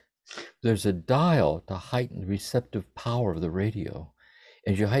static. There's a dial to heighten the receptive power of the radio.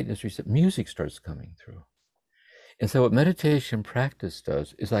 As you heighten this music starts coming through. And so what meditation practice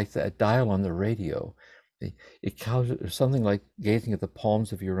does is like that dial on the radio. It counts something like gazing at the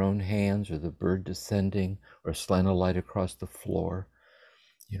palms of your own hands, or the bird descending, or a slant of light across the floor.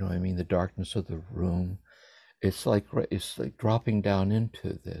 You know what I mean? The darkness of the room. It's like dropping down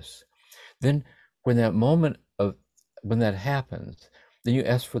into this. Then when that happens, then you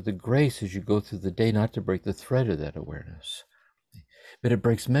ask for the grace as you go through the day not to break the thread of that awareness. But it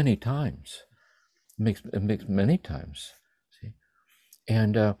breaks many times. It makes many times. See?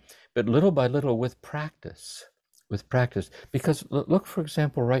 And but little by little with practice. Because look, for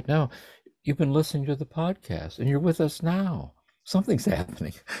example, right now, you've been listening to the podcast and you're with us now. Something's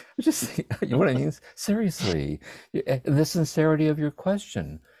happening. Just, you know what I mean? Seriously. And the sincerity of your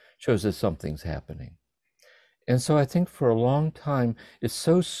question shows that something's happening. And so I think for a long time, it's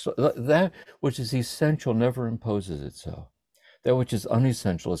so that which is essential never imposes itself. That which is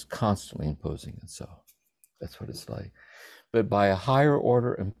unessential is constantly imposing itself. That's what it's like. But by a higher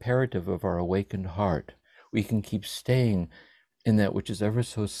order imperative of our awakened heart, we can keep staying in that which is ever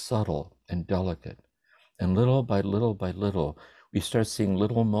so subtle and delicate. And little by little, we start seeing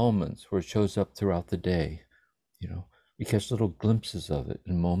little moments where it shows up throughout the day. You know, we catch little glimpses of it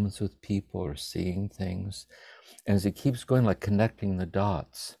in moments with people or seeing things. And as it keeps going, like connecting the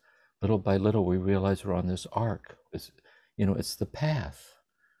dots, little by little, we realize we're on this arc. It's, you know, it's the path,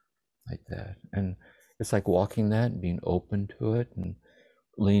 like that. And it's like walking that and being open to it and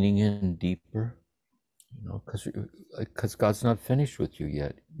leaning in deeper, you know, because God's not finished with you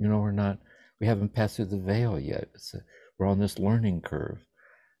yet. You know, we haven't passed through the veil yet. We're on this learning curve.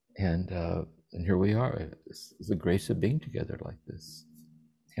 And here we are. It's the grace of being together like this,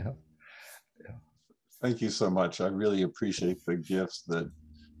 you know. Yeah. Thank you so much. I really appreciate the gifts that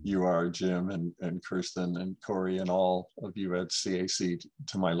you are, Jim and Kirsten and Corey and all of you at CAC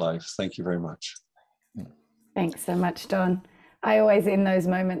to my life. Thank you very much. Thanks so much, Don. I always, in those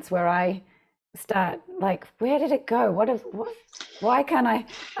moments where I start like, where did it go? Why can't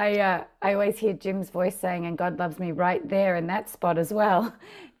I always hear Jim's voice saying, and God loves me right there in that spot as well.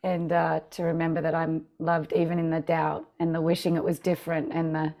 And to remember that I'm loved even in the doubt and the wishing it was different.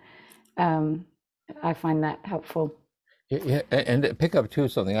 And I find that helpful. Yeah, and pick up too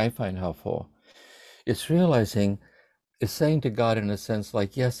something I find helpful. It's realizing is saying to God in a sense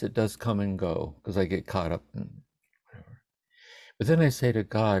like, yes, it does come and go because I get caught up in whatever. But then I say to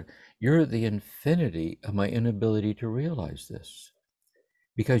God, you're the infinity of my inability to realize this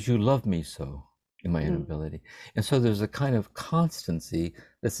because you love me so in my inability. And so there's a kind of constancy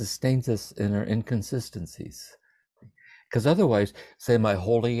that sustains us in our inconsistencies. Because otherwise, say, am I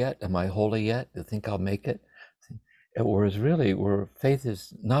holy yet? Am I holy yet? Do you think I'll make it? Whereas really, where faith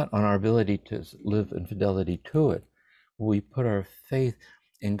is not on our ability to live in fidelity to it, we put our faith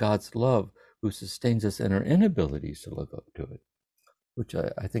in God's love, who sustains us in our inabilities to live up to it, which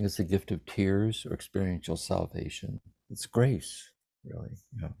I think is the gift of tears or experiential salvation. It's grace, really.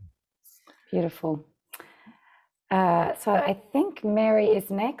 Yeah. Beautiful. So I think Mary is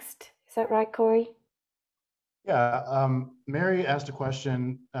next. Is that right, Corey? Yeah, Mary asked a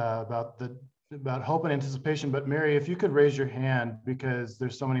question about hope and anticipation, but Mary, if you could raise your hand, because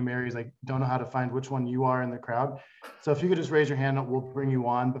there's so many Marys, I don't know how to find which one you are in the crowd. So if you could just raise your hand, we'll bring you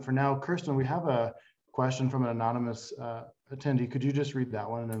on. But for now, Kirsten, we have a question from an anonymous attendee. Could you just read that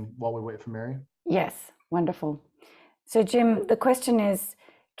one, and then while we wait for Mary? Yes, wonderful. So Jim, the question is,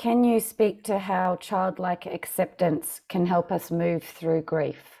 can you speak to how childlike acceptance can help us move through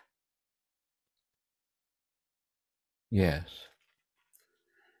grief? Yes.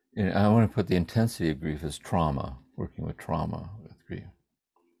 And I want to put the intensity of grief as trauma, working with trauma with grief.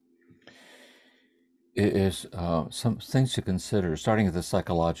 It is some things to consider, starting at the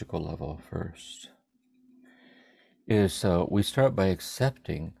psychological level first, is we start by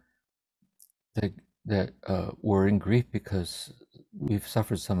accepting that we're in grief because we've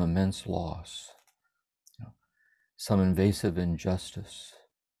suffered some immense loss, some invasive injustice.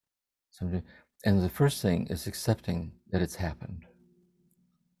 And the first thing is accepting that it's happened.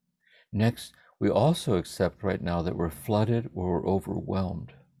 Next, we also accept right now that we're flooded or we're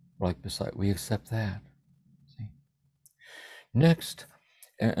overwhelmed. We accept that. See? Next,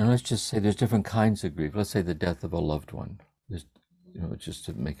 and let's just say there's different kinds of grief. Let's say the death of a loved one, just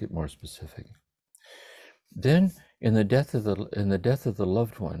to make it more specific. Then, in the death of the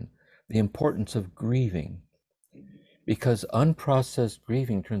loved one, the importance of grieving, because unprocessed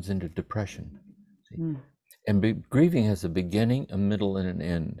grieving turns into depression. See? And grieving has a beginning, a middle, and an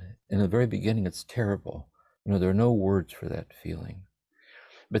end. In the very beginning, it's terrible. There are no words for that feeling.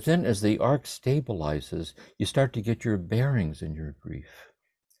 But then as the arc stabilizes, you start to get your bearings in your grief.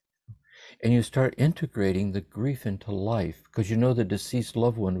 And you start integrating the grief into life, because you know the deceased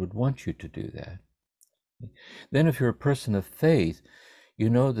loved one would want you to do that. Then if you're a person of faith, you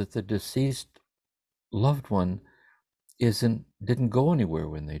know that the deceased loved one didn't go anywhere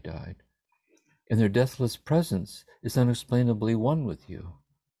when they died. And their deathless presence is unexplainably one with you.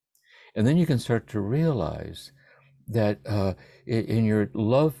 And then you can start to realize that in your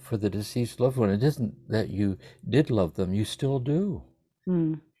love for the deceased loved one, it isn't that you did love them, you still do.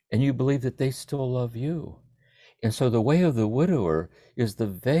 And you believe that they still love you. And so the way of the widower is the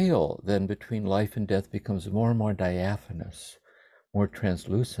veil then between life and death becomes more and more diaphanous, more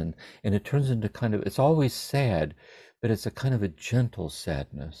translucent, and it turns into it's always sad, but it's a kind of a gentle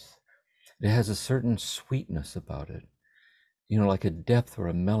sadness. It has a certain sweetness about it, like a depth or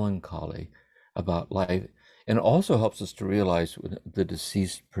a melancholy about life. And it also helps us to realize with the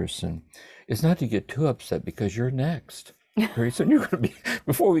deceased person, it's not to get too upset because you're next. Very soon you're going to be,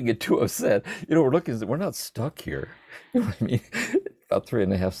 before we get too upset, we're not stuck here. You know what I mean? About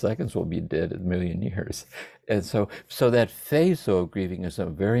 3.5 seconds we'll be dead in a million years. And so that phase though of grieving is a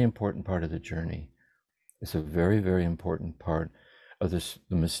very important part of the journey. It's a very, very important part of the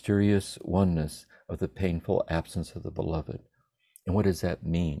mysterious oneness of the painful absence of the beloved. And what does that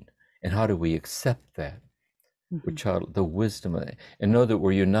mean? And how do we accept that? The wisdom of it, and know that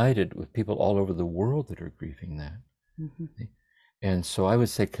we're united with people all over the world that are grieving that. And so I would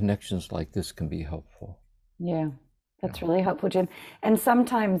say connections like this can be helpful. Yeah, that's really helpful, Jim. And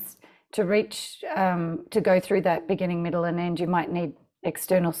sometimes to reach, to go through that beginning, middle, and end, you might need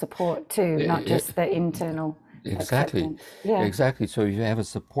external support too, not just the internal. Exactly. Yeah. Exactly. So you have a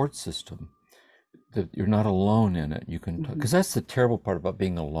support system that you're not alone in it. You can, because that's the terrible part about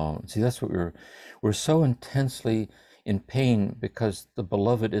being alone. See, that's what we're so intensely in pain because the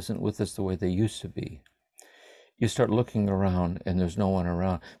beloved isn't with us the way they used to be. You start looking around and there's no one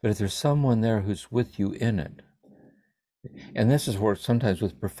around. But if there's someone there who's with you in it, and this is where sometimes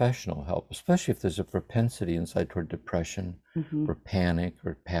with professional help, especially if there's a propensity inside toward depression or panic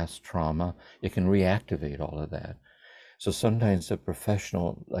or past trauma, it can reactivate all of that. So sometimes a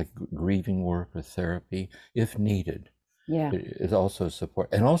professional, like grieving work or therapy, if needed, is also support.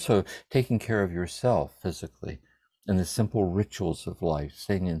 And also taking care of yourself physically and the simple rituals of life,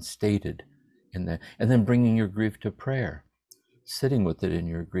 staying instated in that, and then bringing your grief to prayer, sitting with it in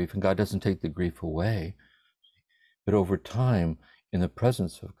your grief. And God doesn't take the grief away, but over time, in the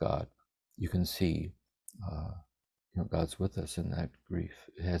presence of God, you can see God's with us in that grief.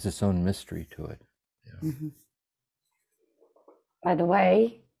 It has its own mystery to it. Yeah. Mm-hmm. By the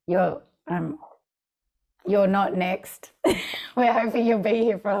way, you're not next. We're hoping you'll be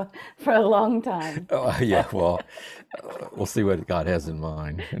here for a long time. Oh, yeah, well, we'll see what God has in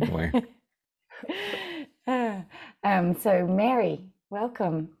mind anyway. So Mary,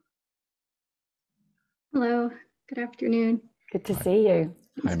 welcome. Hello, good afternoon. Good to see you.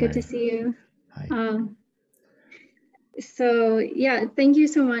 It's good to see you. Hi. So yeah, thank you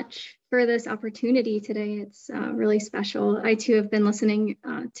so much for this opportunity today. It's really special. I too have been listening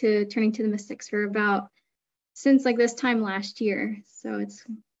to Turning to the Mystics for since like this time last year. So it's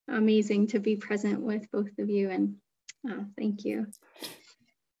amazing to be present with both of you, and thank you.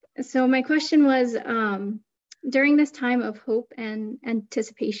 So my question was, during this time of hope and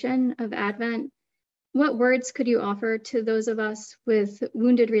anticipation of Advent, what words could you offer to those of us with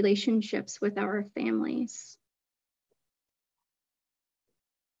wounded relationships with our families?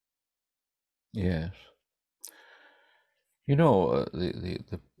 Yes. You know, the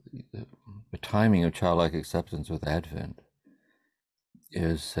timing of childlike acceptance with Advent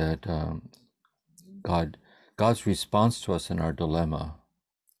is that God's response to us in our dilemma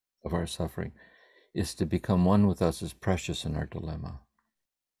of our suffering is to become one with us as precious in our dilemma.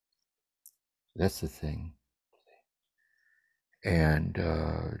 That's the thing. And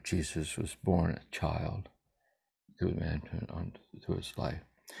Jesus was born a child through man through his life.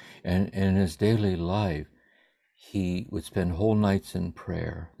 And in his daily life, he would spend whole nights in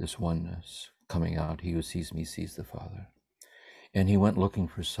prayer, this oneness coming out. He who sees me sees the Father. And he went looking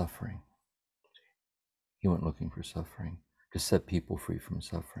for suffering. He went looking for suffering to set people free from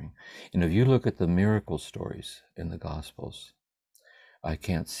suffering. And if you look at the miracle stories in the Gospels, I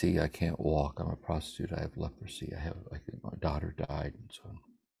can't see, I can't walk, I'm a prostitute, I have leprosy, my daughter died, and so on.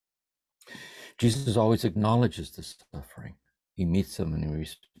 Jesus always acknowledges the suffering. He meets them and he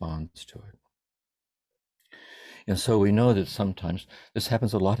responds to it. And so we know that sometimes this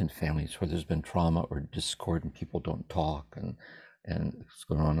happens a lot in families where there's been trauma or discord and people don't talk, and it's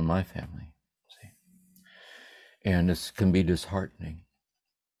going on in my family. See? And this can be disheartening.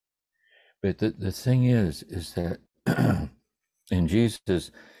 But the thing is that in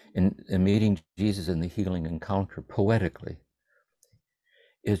Jesus, in meeting Jesus in the healing encounter, poetically,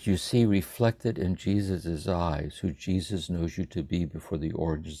 is you see reflected in Jesus' eyes who Jesus knows you to be before the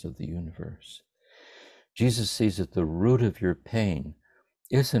origins of the universe. Jesus sees that the root of your pain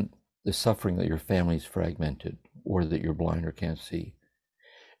isn't the suffering that your family's fragmented or that you're blind or can't see.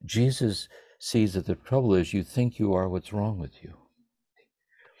 Jesus sees that the trouble is you think you are what's wrong with you.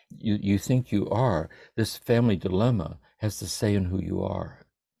 You think you are. This family dilemma has to say in who you are.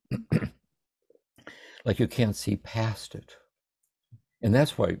 Like you can't see past it. And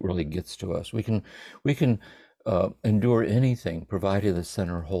that's why it really gets to us. We can endure anything provided the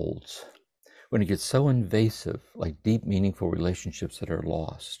center holds. When it gets so invasive, like deep, meaningful relationships that are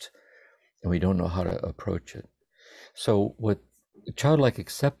lost, and we don't know how to approach it. So what childlike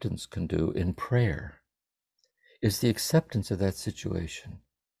acceptance can do in prayer is the acceptance of that situation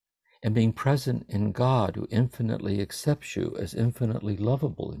and being present in God who infinitely accepts you as infinitely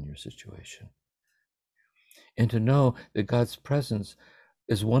lovable in your situation. And to know that God's presence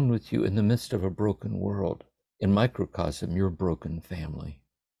is one with you in the midst of a broken world, in microcosm, your broken family.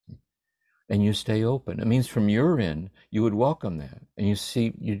 And you stay open. It means from your end, you would welcome that. And you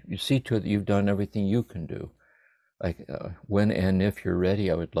see to it that you've done everything you can do. Like when and if you're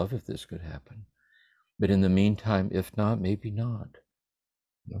ready, I would love if this could happen. But in the meantime, if not, maybe not.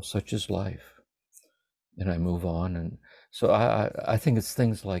 You know, such is life. And I move on. And so I think it's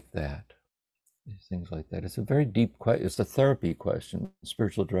things like that. Things like that. It's a very deep question. It's a therapy question,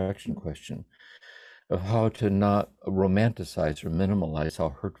 spiritual direction question of how to not romanticize or minimalize how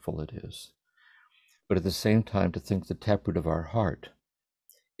hurtful it is. But at the same time, to think the taproot of our heart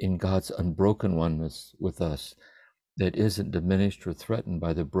in God's unbroken oneness with us that isn't diminished or threatened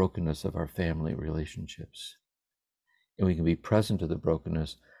by the brokenness of our family relationships. And we can be present to the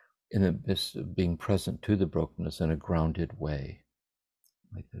brokenness in the midst of being present to the brokenness in a grounded way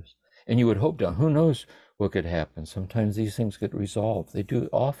like this. And you would hope down, who knows what could happen? Sometimes these things get resolved. They do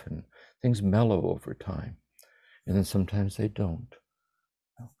often. Things mellow over time. And then sometimes they don't.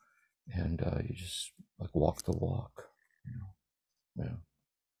 And you just like walk the walk. You know?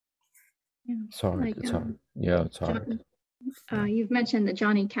 Yeah. It's hard. Like, it's hard. Yeah, it's hard. You've mentioned the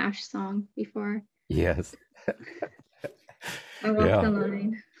Johnny Cash song before. Yes. I walk the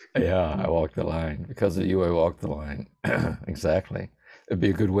line. Yeah, I walked the line. Because of you, I walked the line. Exactly. It'd be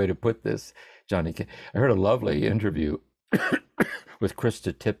a good way to put this, Johnny. I heard a lovely interview with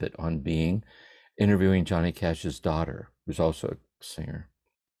Krista Tippett on Being, interviewing Johnny Cash's daughter, who's also a singer.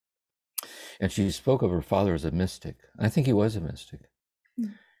 And she spoke of her father as a mystic. I think he was a mystic.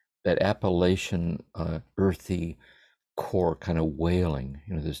 Mm. That Appalachian, earthy core kind of wailing,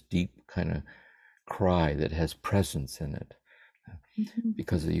 this deep kind of cry that has presence in it.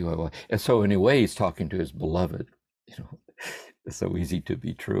 Because of you, I walk. And so in a way, he's talking to his beloved. It's so easy to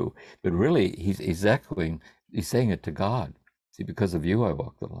be true. But really, he's echoing, he's saying it to God. See, because of you, I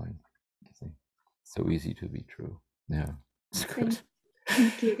walk the line. See? So easy to be true. Yeah, it's good.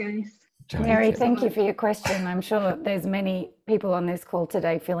 Thank you, guys. Johnny, Mary, thank you for your question. I'm sure there's many people on this call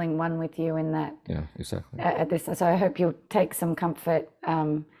today feeling one with you in that. Yeah, exactly. At this, so I hope you'll take some comfort.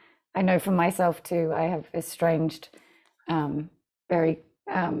 I know for myself too, I have estranged very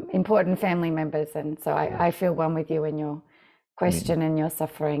important family members, and so I feel one with you in your question and your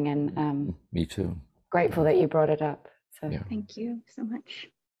suffering, and me too. Grateful that you brought it up. So yeah. Thank you so much.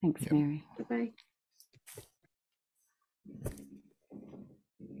 Thanks, Mary. Bye-bye.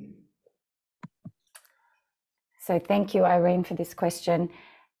 So thank you, Irene, for this question.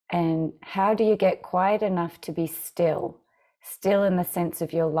 And how do you get quiet enough to be still in the sense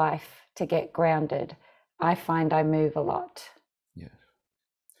of your life, to get grounded? I find I move a lot. Yes.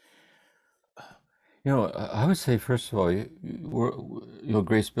 I would say, first of all,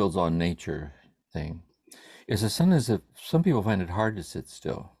 grace builds on nature thing. Is that sometimes some people find it hard to sit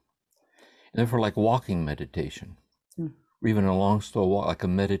still. And therefore, like walking meditation, or even a long, slow walk, like a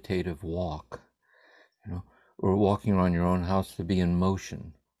meditative walk, or walking around your own house, to be in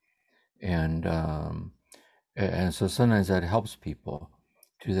motion. And so sometimes that helps people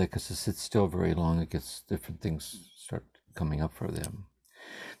do that, because to sit still very long, it gets different things start coming up for them.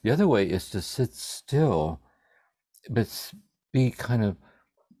 The other way is to sit still, but be kind of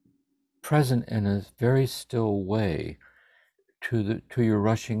present in a very still way to your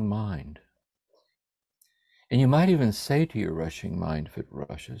rushing mind. And you might even say to your rushing mind, if it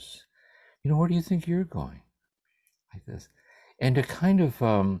rushes, where do you think you're going? Like this. And to kind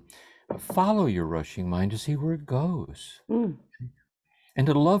of follow your rushing mind to see where it goes. And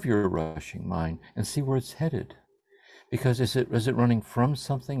to love your rushing mind and see where it's headed. Because is it running from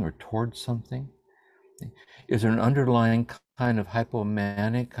something or towards something? Is there an underlying kind of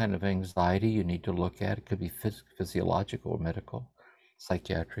hypomanic kind of anxiety you need to look at? It could be physiological or medical,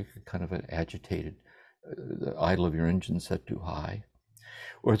 psychiatric, kind of an agitated, the idle of your engine set too high.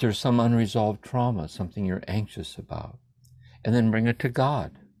 Or is there some unresolved trauma, something you're anxious about? And then bring it to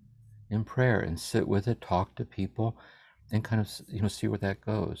God in prayer and sit with it, talk to people, and kind of, see where that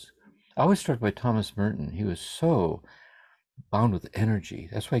goes. I was struck by Thomas Merton. He was so bound with energy.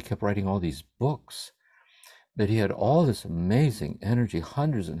 That's why he kept writing all these books, that he had all this amazing energy,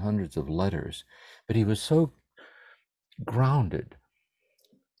 hundreds and hundreds of letters, but he was so grounded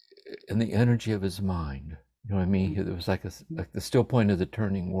in the energy of his mind. You know what I mean? It was like the still point of the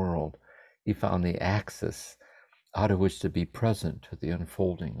turning world. He found the axis out of which to be present to the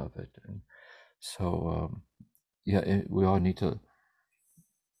unfolding of it. And so, we all need to,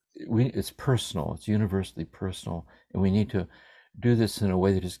 it's personal, it's universally personal, and we need to do this in a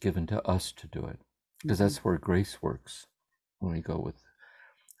way that is given to us to do it, because that's where grace works, when we go with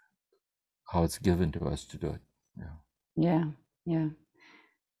how it's given to us to do it. Yeah.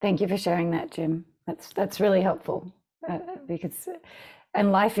 Thank you for sharing that, Jim. That's really helpful, because,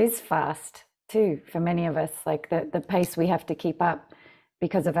 and life is fast too for many of us, like the pace we have to keep up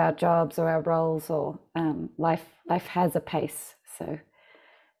because of our jobs or our roles, or life has a pace. So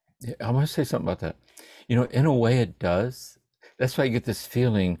yeah, I want to say something about that. In a way it does. That's why I get this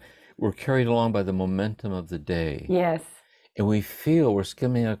feeling we're carried along by the momentum of the day. Yes. And we feel we're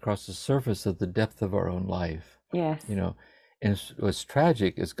skimming across the surface of the depth of our own life. Yes. And what's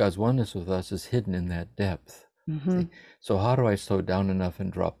tragic is God's oneness with us is hidden in that depth. So how do I slow down enough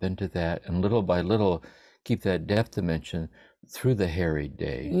and drop into that, and little by little keep that depth dimension through the harried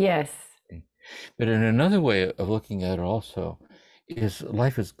day? Yes. But in another way of looking at it also is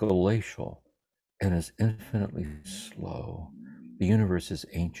life is glacial and is infinitely slow. The universe is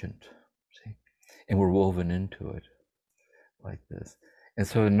ancient, see? And we're woven into it like this. And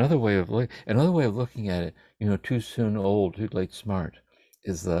so another way of looking at it, too soon old, too late smart,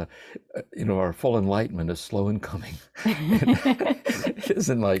 is our full enlightenment is slow in coming. It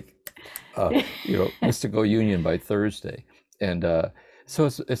isn't like mystical union by Thursday. And so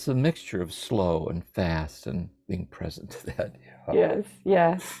it's a mixture of slow and fast and being present to that.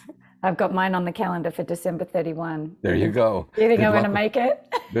 Yes. I've got mine on the calendar for December 31. There you go. Do you think Good I'm going to luck make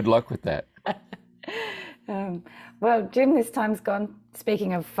it? Good luck with that. Well, Jim, this time's gone,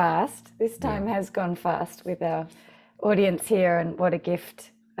 speaking of fast, this time has gone fast with our audience here, and what a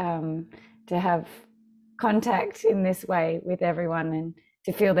gift to have contact in this way with everyone and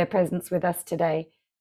to feel their presence with us today.